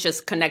 Sometimes it's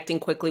just connecting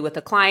quickly with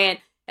a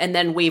client. And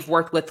then we've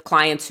worked with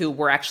clients who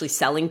were actually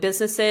selling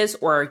businesses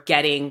or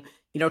getting,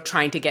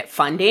 trying to get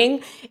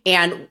funding.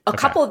 And a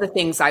couple of the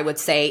things I would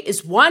say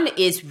is one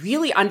is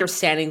really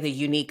understanding the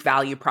unique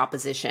value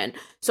proposition.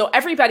 So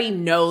everybody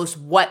knows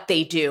what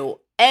they do.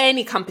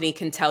 Any company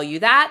can tell you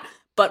that.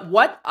 But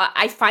what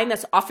I find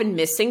that's often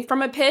missing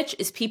from a pitch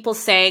is people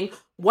saying,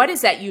 what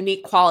is that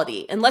unique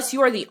quality? Unless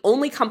you are the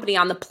only company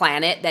on the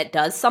planet that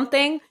does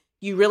something,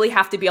 you really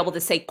have to be able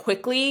to say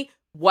quickly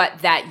what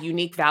that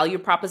unique value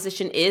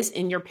proposition is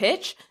in your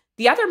pitch.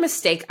 The other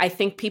mistake I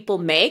think people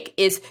make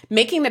is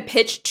making the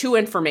pitch too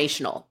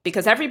informational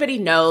because everybody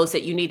knows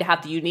that you need to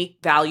have the unique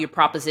value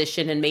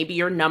proposition and maybe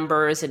your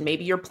numbers and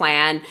maybe your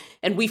plan.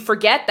 And we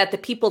forget that the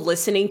people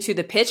listening to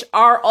the pitch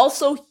are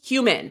also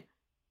human.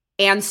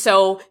 And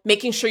so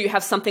making sure you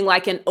have something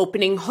like an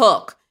opening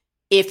hook,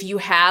 if you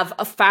have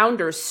a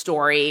founder's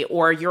story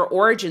or your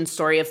origin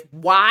story of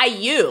why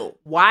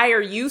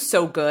are you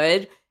so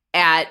good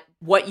at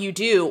what you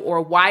do, or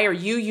why are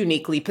you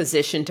uniquely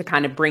positioned to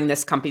kind of bring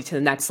this company to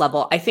the next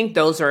level? I think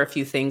those are a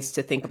few things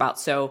to think about.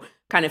 So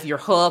kind of your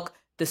hook,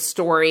 the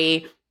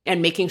story,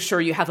 and making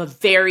sure you have a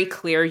very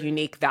clear,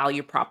 unique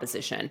value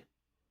proposition.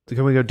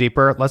 Can we go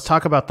deeper? Let's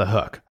talk about the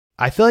hook.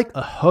 I feel like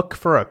a hook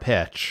for a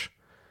pitch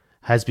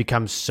has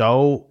become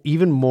so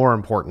even more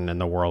important in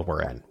the world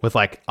we're in, with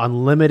like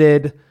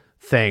unlimited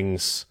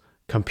things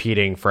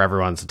competing for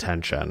everyone's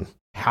attention.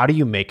 How do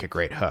you make a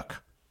great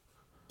hook?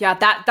 Yeah,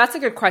 that's a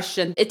good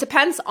question. It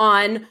depends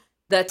on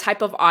the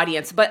type of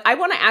audience. But I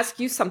want to ask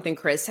you something,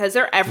 Chris. Has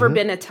there ever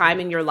been a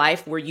time in your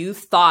life where you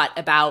thought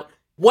about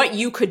what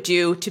you could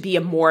do to be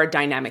a more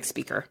dynamic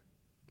speaker?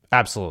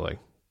 Absolutely.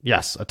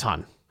 Yes, a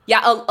ton.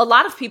 Yeah, a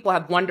lot of people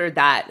have wondered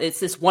that. It's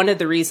just one of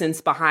the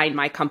reasons behind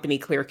my company,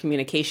 Clear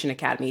Communication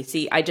Academy.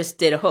 See, I just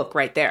did a hook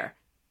right there.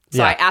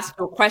 So I asked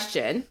you a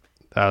question.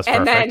 That was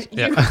and perfect.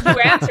 Then you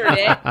answered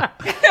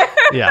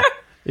it.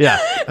 Yeah.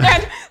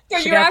 And so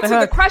you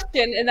answered the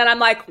question, and then I'm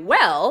like,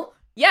 well,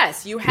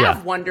 yes, you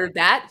have wondered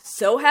that.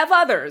 So have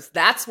others.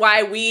 That's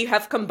why we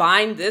have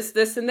combined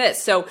this, and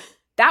this. So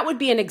that would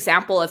be an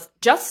example of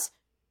just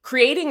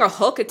creating a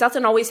hook. It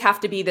doesn't always have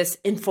to be this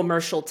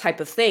infomercial type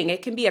of thing.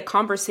 It can be a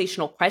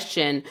conversational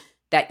question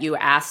that you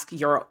ask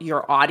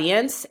your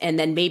audience, and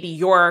then maybe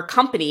your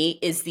company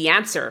is the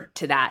answer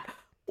to that.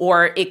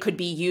 or it could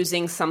be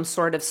using some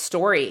sort of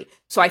story.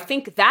 So I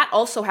think that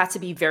also has to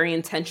be very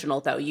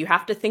intentional, though. You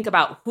have to think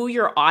about who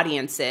your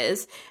audience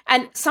is,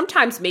 and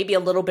sometimes maybe a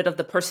little bit of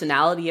the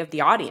personality of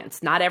the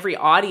audience. Not every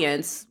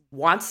audience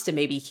wants to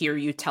maybe hear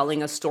you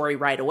telling a story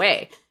right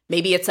away.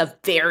 Maybe it's a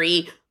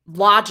very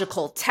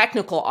logical,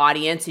 technical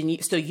audience,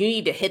 and so you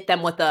need to hit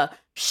them with a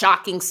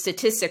shocking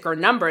statistic or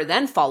number,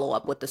 then follow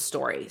up with the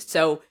story.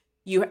 So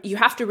you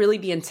have to really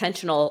be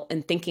intentional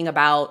in thinking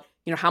about,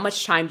 how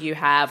much time do you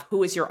have,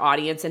 who is your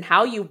audience, and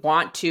how you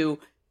want to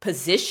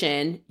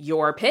position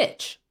your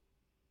pitch.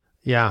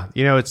 Yeah.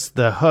 It's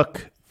the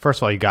hook. First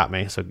of all, you got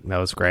me. So that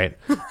was great.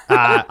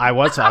 I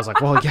was like,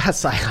 well,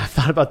 yes, I've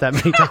thought about that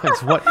many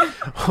times.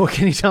 What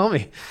can you tell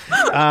me?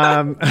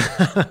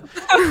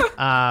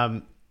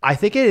 I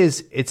think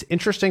it's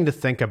interesting to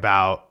think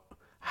about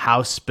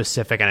how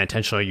specific and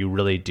intentional you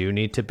really do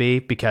need to be,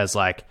 because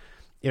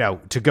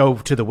to go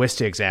to the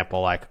Wistia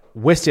example,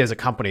 Wistia as a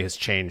company has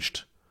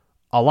changed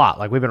a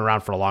lot. We've been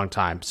around for a long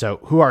time.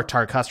 So who our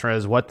target customer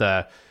is, what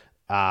the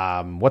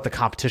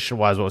competition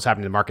was, what was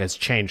happening in the market has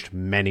changed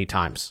many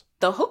times.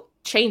 The hook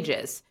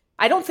changes.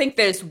 I don't think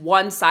there's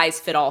one size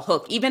fit all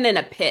hook, even in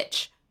a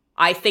pitch.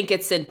 I think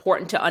it's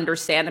important to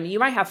understand. You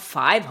might have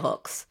 5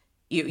 hooks.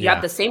 You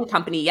have the same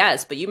company,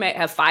 yes, but you may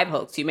have 5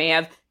 hooks. You may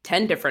have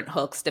 10 different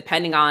hooks,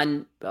 depending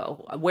on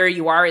where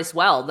you are as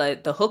well.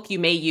 The hook you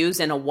may use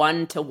in a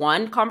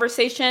one-to-one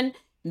conversation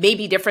may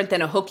be different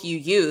than a hook you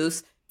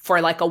use for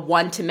a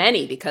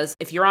one-to-many, because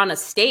if you're on a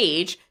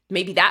stage,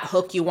 maybe that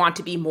hook you want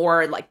to be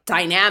more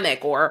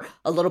dynamic or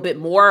a little bit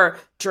more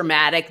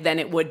dramatic than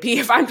it would be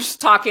if I'm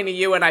just talking to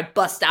you and I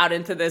bust out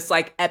into this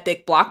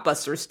epic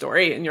blockbuster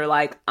story and you're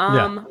like,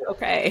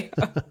 okay.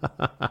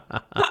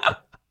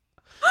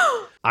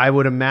 I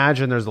would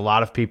imagine there's a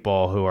lot of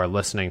people who are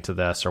listening to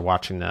this or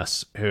watching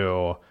this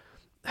who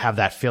have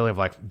that feeling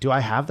of do I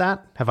have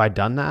that? Have I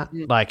done that?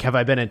 Have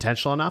I been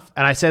intentional enough?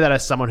 And I say that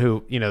as someone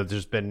who,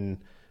 there's been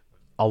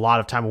a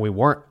lot of time when we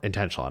weren't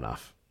intentional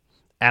enough.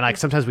 And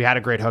sometimes we had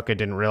a great hook and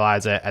didn't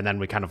realize it. And then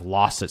we kind of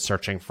lost it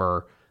searching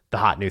for the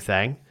hot new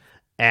thing.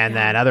 And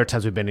then other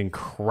times we've been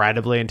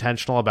incredibly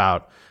intentional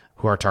about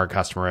who our target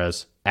customer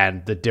is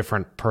and the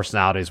different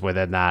personalities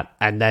within that,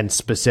 and then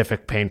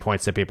specific pain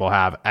points that people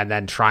have, and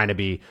then trying to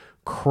be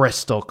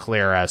crystal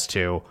clear as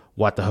to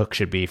what the hook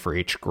should be for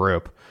each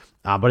group.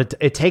 But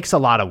it takes a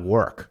lot of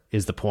work,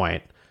 is the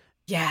point.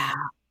 Yeah.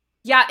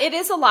 Yeah, it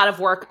is a lot of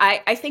work.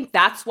 I think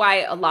that's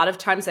why a lot of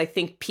times I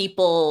think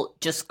people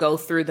just go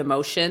through the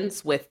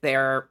motions with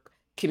their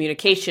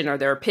communication or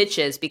their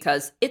pitches,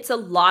 because it's a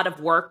lot of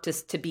work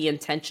to be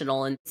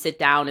intentional and sit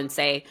down and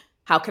say,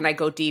 how can I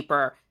go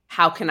deeper?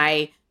 How can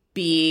I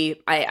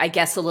be, I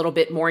guess, a little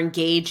bit more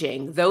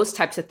engaging? Those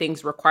types of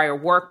things require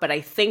work, but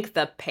I think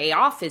the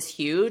payoff is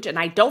huge. And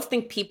I don't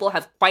think people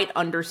have quite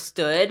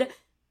understood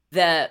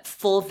the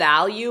full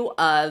value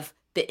of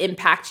the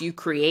impact you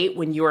create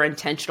when you're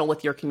intentional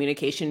with your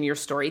communication and your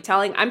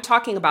storytelling. I'm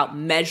talking about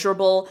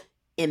measurable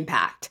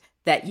impact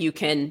that you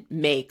can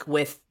make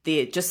with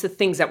just the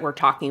things that we're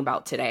talking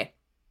about today.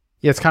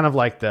 Yeah, it's kind of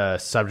like the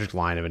subject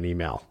line of an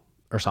email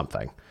or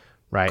something,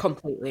 right?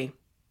 Completely.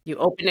 You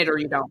open it or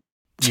you don't.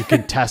 You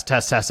can test,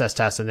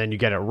 and then you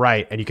get it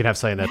right. And you can have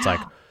something that's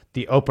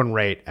the open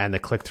rate and the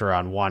click-through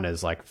on one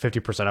is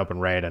 50% open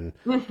rate and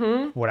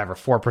whatever,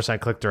 4%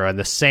 click-through. And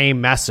the same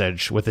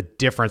message with a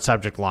different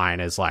subject line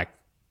is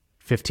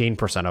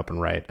 15% open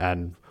rate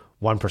and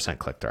 1%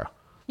 click-through.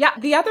 Yeah.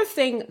 The other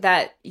thing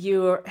that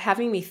you're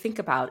having me think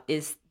about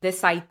is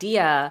this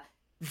idea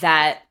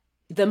that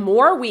the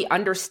more we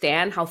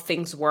understand how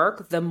things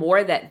work, the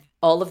more that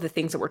all of the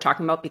things that we're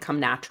talking about become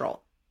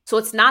natural. So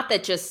it's not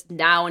that just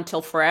now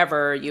until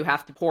forever, you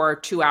have to pour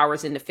 2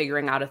 hours into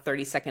figuring out a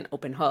 30-second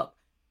open hook.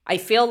 I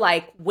feel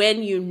like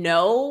when you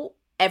know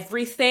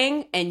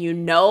everything and you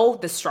know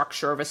the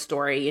structure of a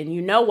story and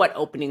you know what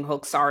opening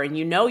hooks are and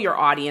you know your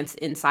audience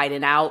inside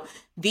and out,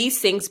 these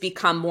things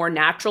become more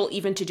natural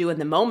even to do in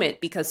the moment,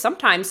 because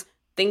sometimes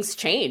things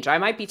change. I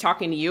might be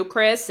talking to you,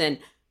 Chris, and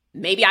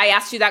maybe I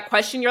asked you that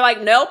question. You're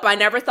like, nope, I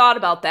never thought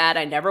about that.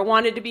 I never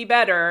wanted to be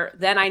better.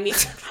 Then I need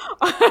to,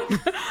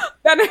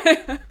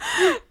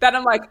 then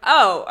I'm like,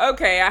 oh,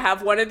 okay, I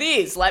have one of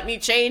these. Let me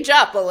change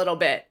up a little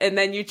bit. And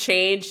then you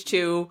change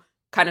to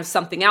kind of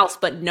something else.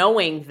 But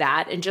knowing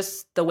that, and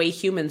just the way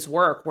humans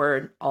work,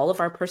 where all of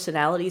our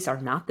personalities are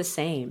not the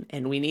same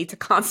and we need to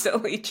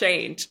constantly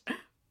change.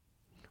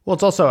 Well,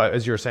 it's also,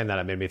 as you were saying that,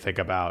 it made me think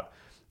about,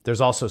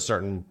 there's also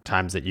certain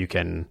times that you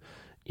can,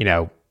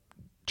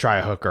 try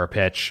a hook or a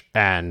pitch,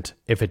 and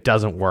if it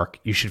doesn't work,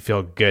 you should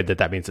feel good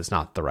that means it's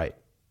not the right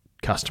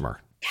customer.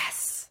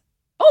 Yes.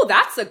 Oh,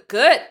 that's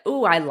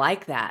I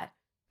like that.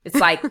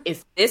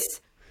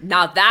 It's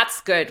now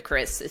that's good,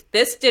 Chris. If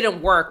this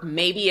didn't work,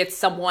 maybe it's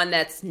someone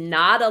that's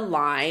not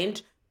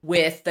aligned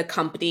with the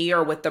company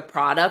or with the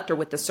product or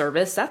with the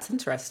service. That's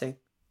interesting.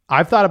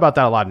 I've thought about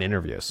that a lot in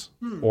interviews,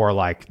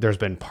 or there's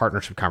been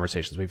partnership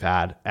conversations we've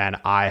had, and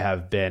I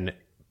have been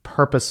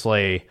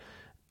purposely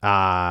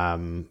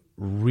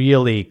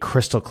really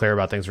crystal clear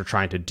about things we're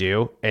trying to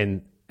do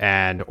and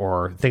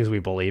or things we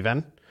believe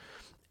in.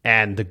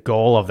 And the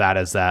goal of that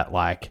is that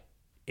like,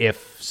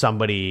 if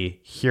somebody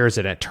hears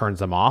it and it turns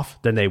them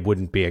off, then they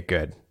wouldn't be a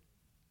good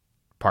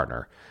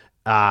partner.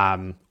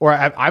 Or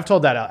I've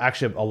told that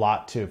actually a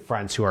lot to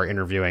friends who are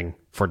interviewing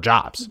for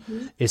jobs,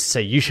 is to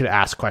say you should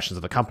ask questions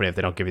of the company. If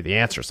they don't give you the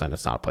answers, then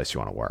it's not a place you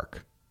want to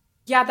work.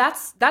 Yeah,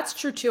 that's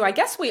true too. I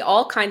guess we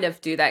all kind of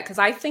do that because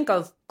I think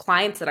of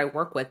clients that I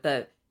work with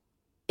that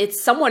it's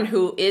someone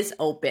who is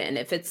open.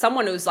 If it's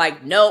someone who's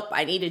like, nope,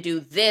 I need to do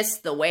this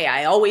the way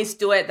I always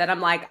do it, then I'm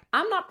like,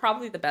 I'm not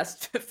probably the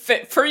best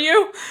fit for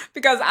you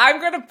because I'm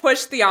going to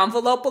push the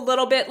envelope a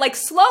little bit, like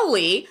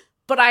slowly,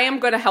 but I am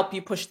going to help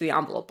you push the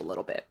envelope a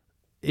little bit.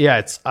 Yeah,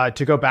 it's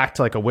to go back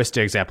to like a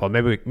Wistia example.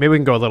 Maybe we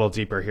can go a little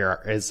deeper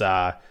here. Is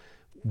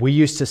we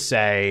used to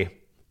say,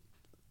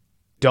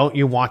 don't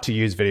you want to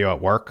use video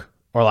at work?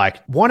 Or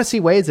like, want to see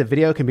ways that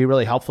video can be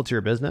really helpful to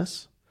your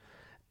business?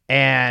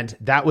 And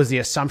that was the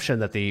assumption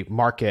that the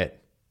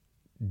market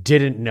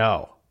didn't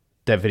know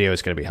that video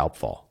is going to be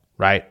helpful,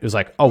 right? It was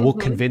like, oh, we'll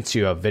convince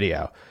you of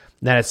video.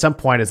 And then at some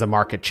point as the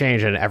market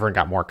changed and everyone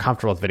got more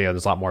comfortable with video,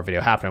 there's a lot more video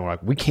happening. We're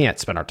like, we can't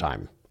spend our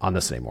time on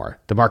this anymore.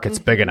 The market's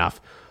big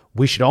enough.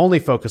 We should only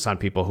focus on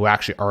people who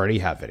actually already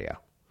have video.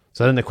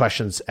 So then the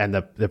questions and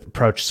the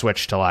approach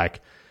switched to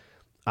like,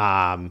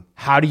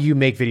 how do you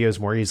make videos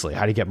more easily?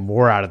 How do you get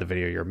more out of the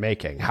video you're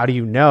making? How do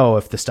you know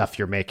if the stuff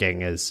you're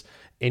making is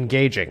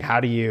engaging? How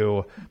do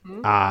you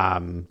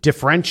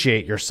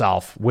differentiate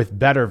yourself with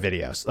better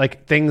videos?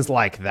 Like things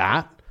like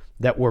that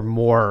were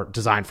more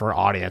designed for an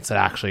audience that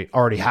actually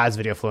already has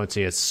video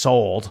fluency, is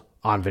sold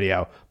on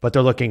video, but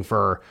they're looking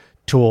for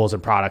tools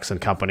and products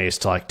and companies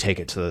to like take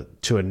it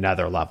to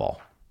another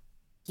level.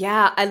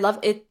 Yeah, I love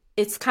it.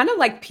 It's kind of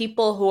like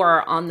people who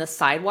are on the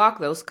sidewalk,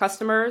 those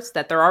customers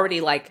that they're already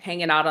like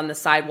hanging out on the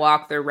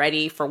sidewalk. They're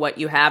ready for what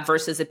you have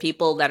versus the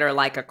people that are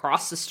like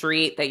across the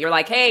street that you're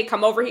like, hey,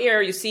 come over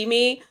here. You see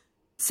me?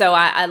 So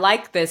I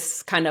like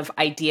this kind of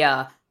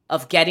idea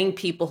of getting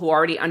people who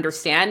already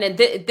understand. And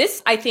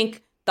this, I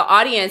think the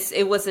audience,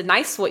 it was a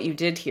nice what you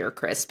did here,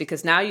 Chris,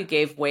 because now you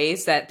gave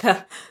ways that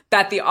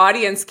the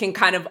audience can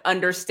kind of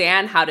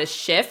understand how to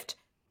shift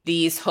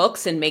these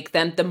hooks and make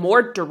them, the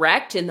more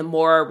direct and the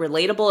more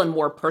relatable and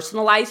more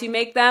personalized you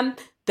make them,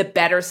 the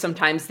better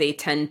sometimes they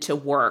tend to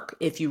work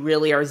if you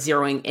really are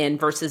zeroing in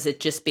versus it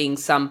just being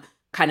some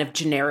kind of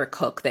generic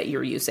hook that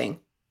you're using.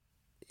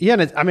 Yeah,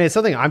 and it's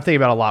something I'm thinking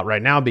about a lot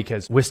right now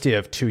because Wistia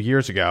of 2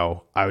 years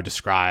ago, I would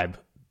describe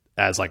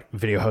as like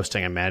video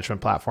hosting and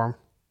management platform.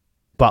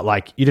 But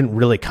like you didn't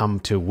really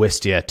come to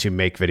Wistia to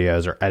make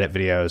videos or edit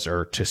videos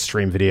or to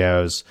stream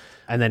videos.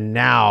 And then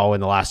now in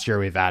the last year,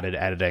 we've added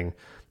editing.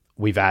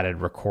 We've added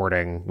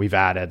recording, we've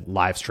added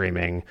live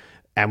streaming,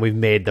 and we've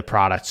made the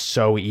product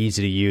so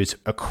easy to use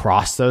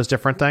across those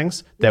different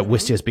things that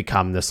Wistia has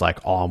become this like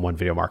all-in-one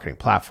video marketing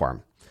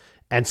platform.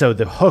 And so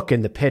the hook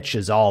and the pitch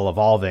is all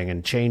evolving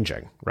and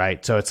changing,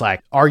 right? So it's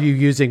like, are you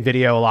using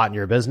video a lot in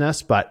your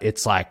business, but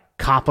it's like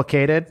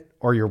complicated,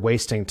 or you're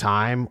wasting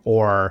time,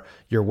 or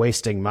you're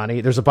wasting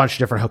money? There's a bunch of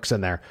different hooks in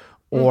there.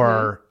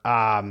 Or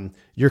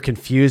you're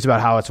confused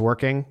about how it's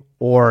working,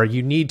 or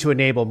you need to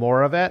enable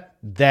more of it,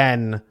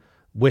 then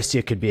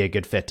Wistia could be a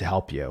good fit to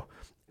help you.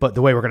 But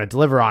the way we're going to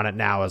deliver on it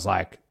now is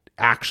like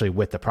actually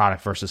with the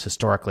product versus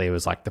historically it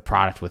was like the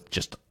product with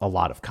just a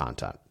lot of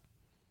content.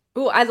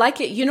 Ooh, I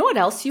like it. You know what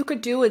else you could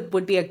do? It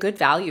would be a good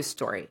value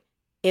story.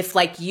 If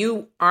like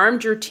you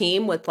armed your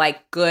team with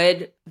like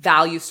good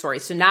value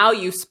stories. So now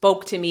you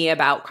spoke to me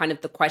about kind of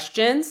the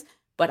questions,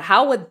 but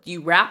how would you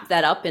wrap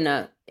that up in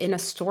a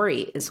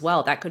story as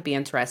well? That could be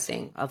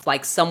interesting of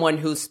like someone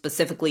who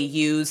specifically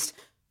used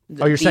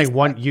you're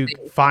saying you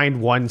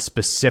find one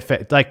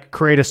specific, like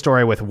create a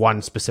story with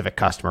one specific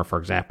customer, for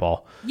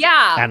example.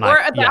 Yeah. And or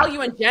a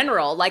value in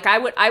general. Like I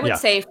would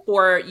say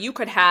you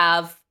could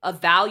have a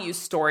value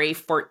story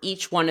for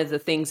each one of the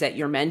things that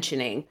you're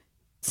mentioning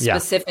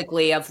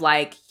specifically of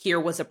like, here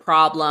was a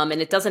problem.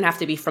 And it doesn't have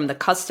to be from the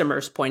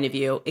customer's point of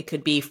view. It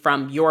could be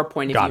from your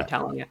point of view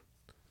telling it.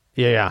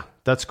 Yeah.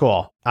 That's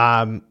cool.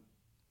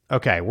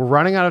 Okay. We're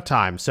running out of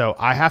time. So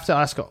I have to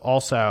ask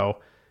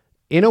also,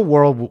 in a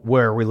world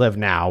where we live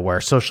now,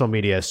 where social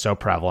media is so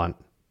prevalent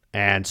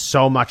and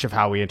so much of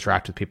how we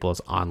interact with people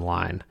is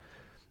online,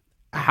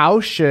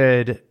 how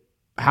should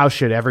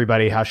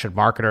everybody, how should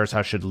marketers,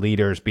 how should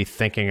leaders be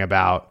thinking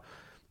about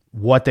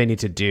what they need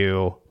to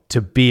do to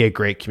be a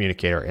great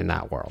communicator in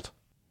that world?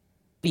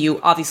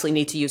 You obviously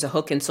need to use a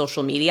hook in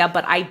social media,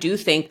 but I do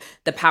think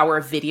the power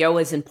of video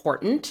is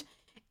important.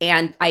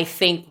 And I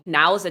think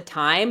now is a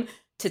time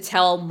to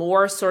tell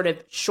more sort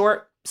of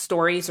short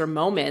stories or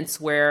moments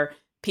where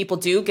people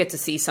do get to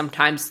see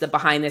sometimes the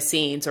behind the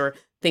scenes or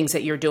things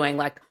that you're doing.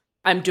 Like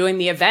I'm doing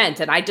the event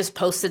and I just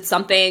posted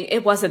something.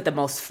 It wasn't the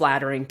most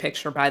flattering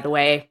picture, by the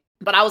way,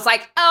 but I was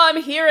like, oh,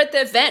 I'm here at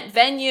the event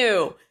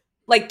venue.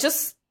 Like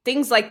just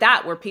things like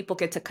that where people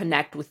get to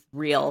connect with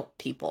real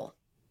people.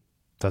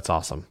 That's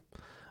awesome.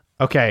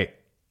 Okay,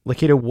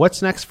 LaQuita,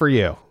 what's next for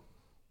you?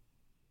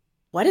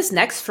 What is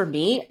next for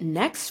me?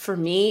 Next for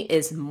me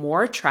is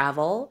more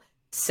travel.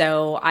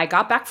 So I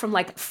got back from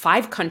like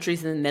 5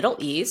 countries in the Middle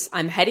East.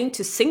 I'm heading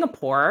to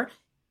Singapore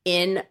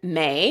in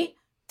May.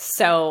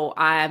 So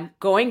I'm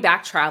going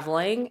back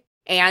traveling,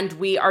 and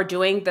we are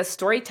doing the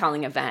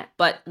storytelling event.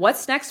 But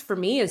what's next for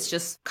me is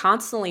just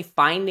constantly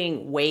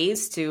finding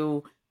ways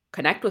to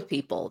connect with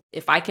people.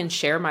 If I can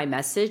share my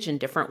message in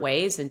different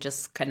ways and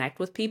just connect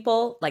with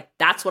people, like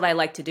that's what I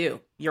like to do.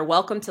 You're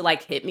welcome to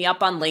like hit me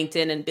up on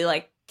LinkedIn and be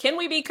like, can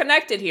we be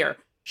connected here?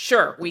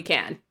 Sure, we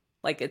can.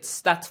 Like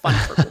that's fun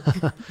for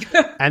me.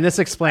 And this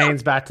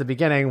explains back to the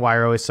beginning why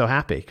you're always so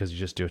happy, because you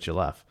just do what you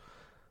love.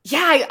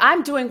 Yeah,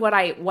 I'm doing what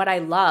I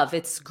love.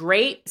 It's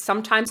great.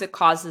 Sometimes it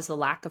causes a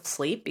lack of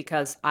sleep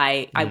because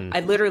I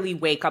literally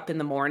wake up in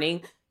the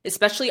morning,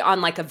 especially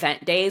on like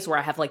event days where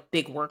I have like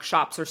big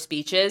workshops or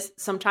speeches.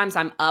 Sometimes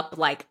I'm up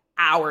like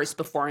hours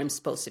before I'm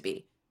supposed to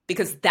be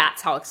because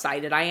that's how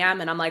excited I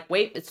am. And I'm like,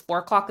 wait, it's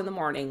 4:00 in the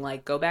morning.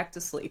 Like, go back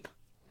to sleep.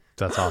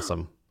 That's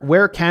awesome.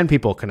 Where can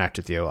people connect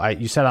with you?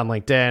 You said on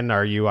LinkedIn.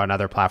 Are you on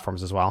other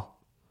platforms as well?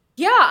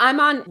 Yeah, I'm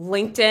on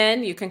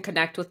LinkedIn. You can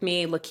connect with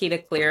me,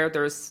 LaQuita Cleare.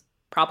 There's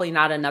probably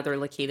not another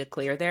LaQuita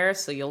Cleare there,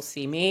 so you'll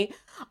see me.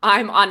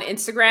 I'm on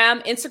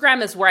Instagram.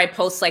 Instagram is where I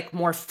post like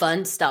more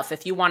fun stuff.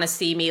 If you want to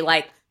see me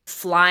like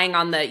flying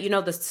on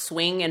the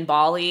swing in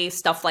Bali,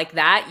 stuff like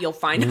that, you'll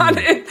find on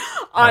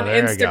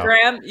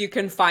Instagram. You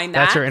can find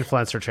that. That's your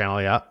influencer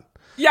channel, yeah.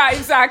 Yeah,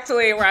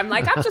 exactly. Where I'm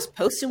like, I'm just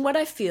posting what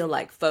I feel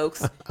like,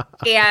 folks.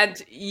 And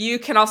you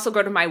can also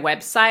go to my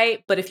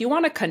website. But if you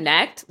want to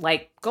connect,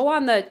 like go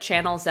on the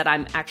channels that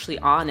I'm actually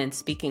on and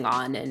speaking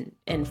on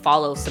and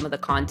follow some of the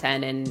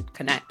content and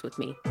connect with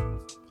me.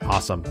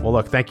 Awesome. Well,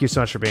 look, thank you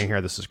so much for being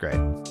here. This is great.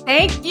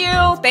 Thank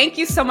you. Thank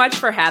you so much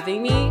for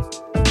having me.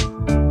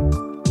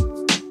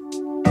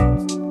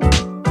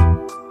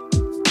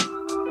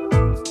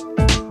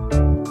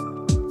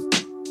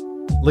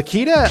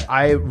 LaQuita,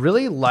 I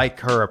really like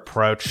her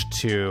approach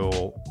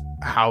to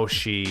how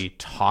she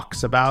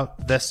talks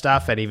about this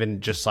stuff, and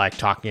even just like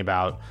talking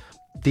about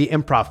the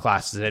improv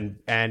classes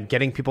and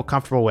getting people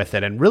comfortable with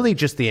it, and really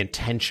just the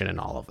intention in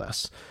all of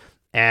this.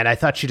 And I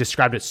thought she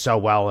described it so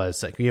well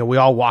as like, we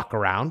all walk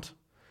around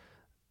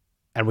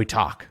and we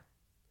talk.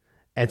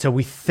 And so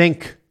we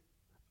think,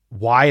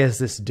 why is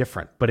this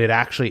different? But it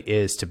actually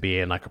is to be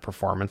in like a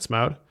performance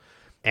mode.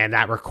 And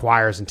that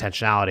requires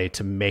intentionality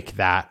to make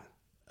that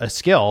a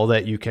skill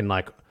that you can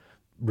like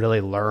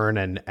really learn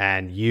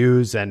and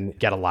use and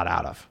get a lot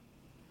out of.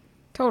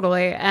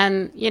 Totally.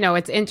 And,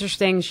 it's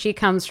interesting. She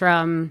comes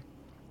from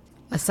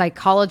a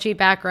psychology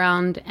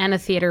background and a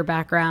theater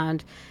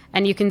background,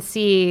 and you can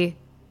see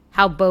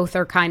how both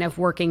are kind of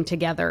working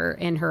together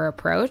in her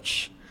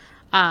approach.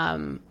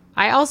 I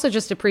also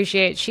just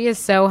appreciate she is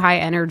so high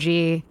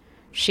energy.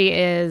 She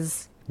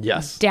is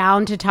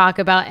down to talk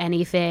about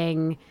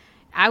anything.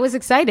 I was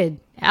excited.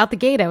 Out the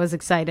gate, I was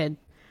excited.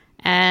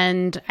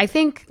 And I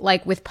think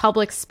like with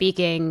public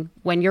speaking,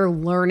 when you're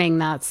learning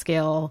that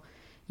skill,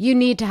 you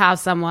need to have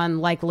someone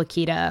like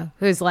LaQuita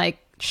who's like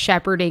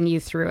shepherding you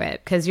through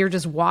it, because you're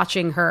just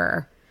watching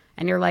her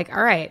and you're like,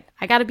 all right,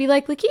 I got to be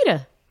like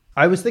LaQuita.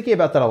 I was thinking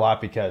about that a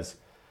lot because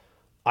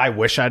I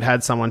wish I'd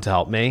had someone to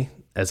help me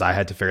as I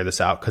had to figure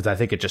this out, because I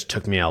think it just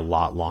took me a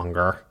lot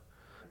longer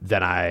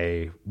than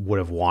I would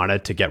have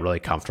wanted to get really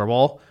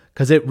comfortable.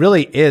 Because it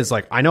really is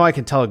like, I know I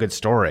can tell a good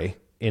story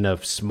in a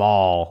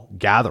small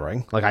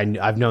gathering. Like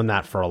I've known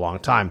that for a long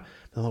time.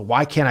 Like,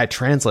 why can't I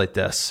translate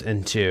this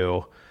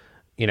into,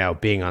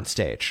 being on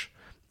stage?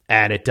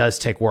 And it does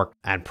take work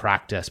and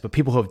practice, but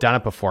people who have done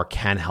it before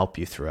can help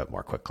you through it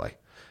more quickly.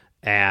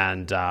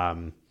 And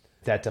that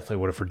definitely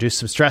would have reduced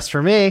some stress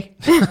for me.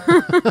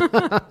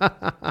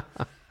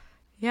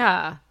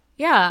 Yeah.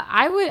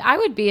 I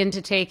would be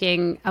into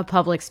taking a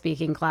public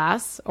speaking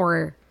class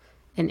or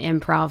an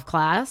improv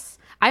class.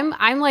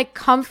 I'm like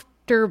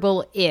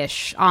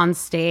comfortable-ish on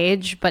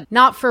stage, but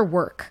not for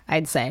work,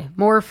 I'd say.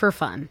 More for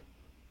fun.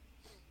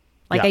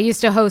 Like I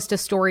used to host a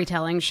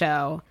storytelling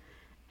show,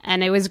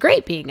 and it was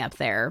great being up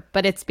there,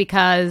 but it's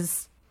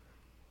because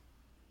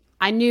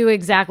I knew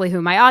exactly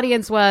who my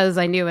audience was.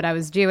 I knew what I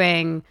was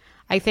doing.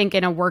 I think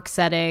in a work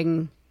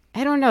setting,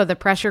 I don't know, the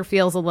pressure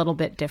feels a little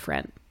bit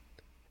different.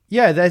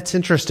 Yeah, that's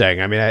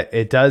interesting. I mean,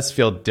 it does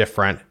feel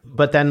different.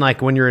 But then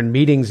like when you're in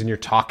meetings and you're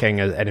talking,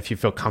 and if you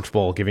feel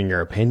comfortable giving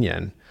your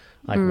opinion,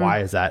 like why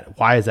is that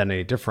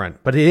any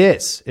different? But it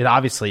is. It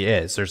obviously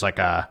is.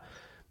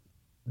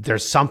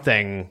 There's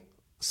something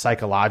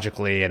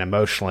psychologically and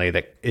emotionally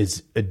that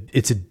it's a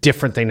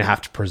different thing to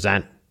have to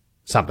present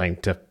something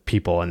to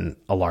people in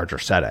a larger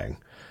setting.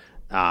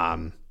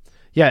 And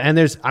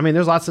there's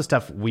lots of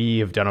stuff we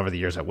have done over the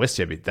years at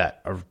Wistia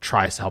that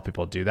tries to help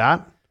people do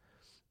that,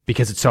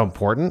 because it's so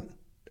important.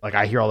 Like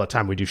I hear all the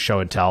time, we do show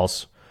and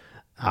tells,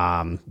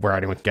 where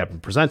anyone can get up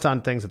and present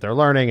on things that they're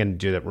learning and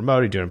do that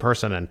remote, do it in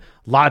person. And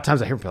a lot of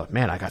times I hear people like,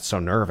 man, I got so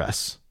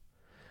nervous.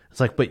 It's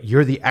like, but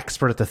you're the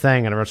expert at the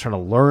thing and everyone's trying to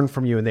learn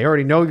from you and they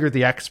already know you're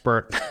the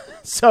expert.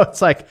 So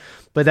it's like,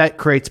 but that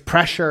creates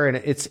pressure, and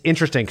it's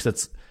interesting because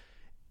it's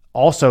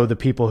also the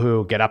people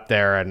who get up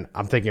there, and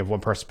I'm thinking of one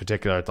person in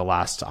particular at the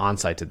last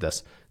onsite did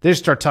this. They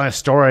just start telling a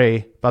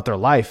story about their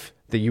life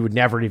that you would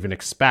never even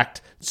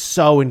expect.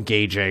 So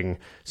engaging,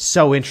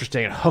 so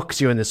interesting. It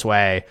hooks you in this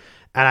way.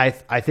 And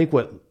I think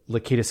what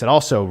LaQuita said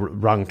also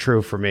rung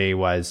true for me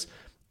was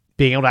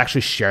being able to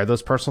actually share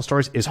those personal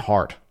stories is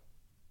hard.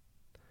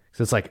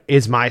 So it's like,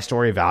 is my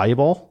story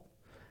valuable?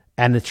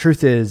 And the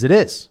truth is, it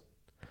is.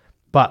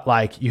 But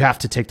like, you have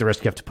to take the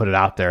risk. You have to put it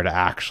out there to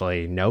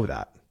actually know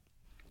that.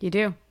 You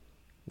do.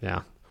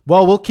 Yeah.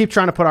 Well, we'll keep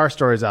trying to put our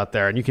stories out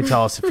there, and you can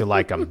tell us if you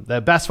like them.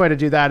 The best way to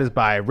do that is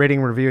by rating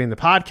and reviewing the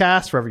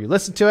podcast wherever you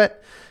listen to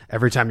it.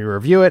 Every time you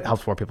review it,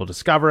 helps more people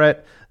discover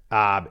it.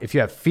 If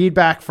you have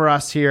feedback for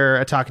us here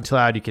at Talking Too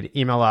Loud, you can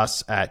email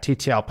us at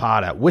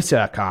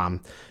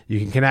ttlpod@wistia.com. You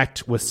can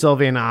connect with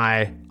Sylvie and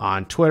I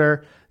on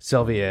Twitter.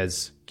 Sylvie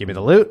is Give Me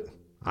the Loot.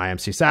 I am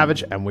C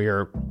Savage, and we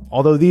are,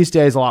 although these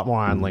days, a lot more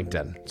on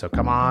LinkedIn. So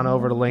come on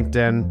over to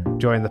LinkedIn,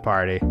 join the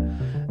party.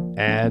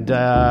 And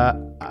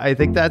I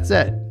think that's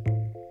it.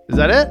 Is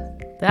that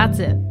it? That's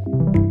it.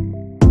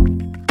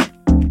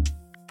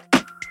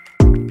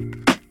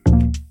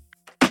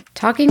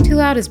 Talking Too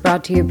Loud is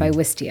brought to you by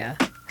Wistia,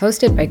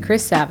 hosted by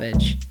Chris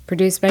Savage,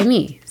 produced by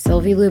me,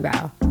 Sylvie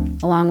Lubau,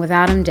 along with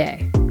Adam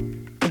Day.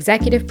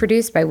 Executive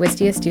produced by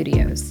Wistia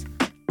Studios.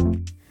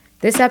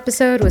 This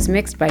episode was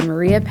mixed by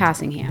Maria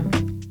Passingham.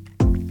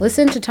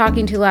 Listen to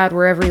Talking Too Loud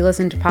wherever you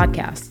listen to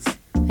podcasts.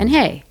 And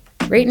hey,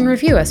 rate and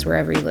review us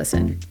wherever you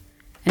listen.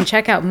 And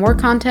check out more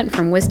content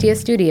from Wistia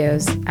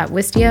Studios at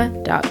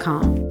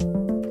wistia.com.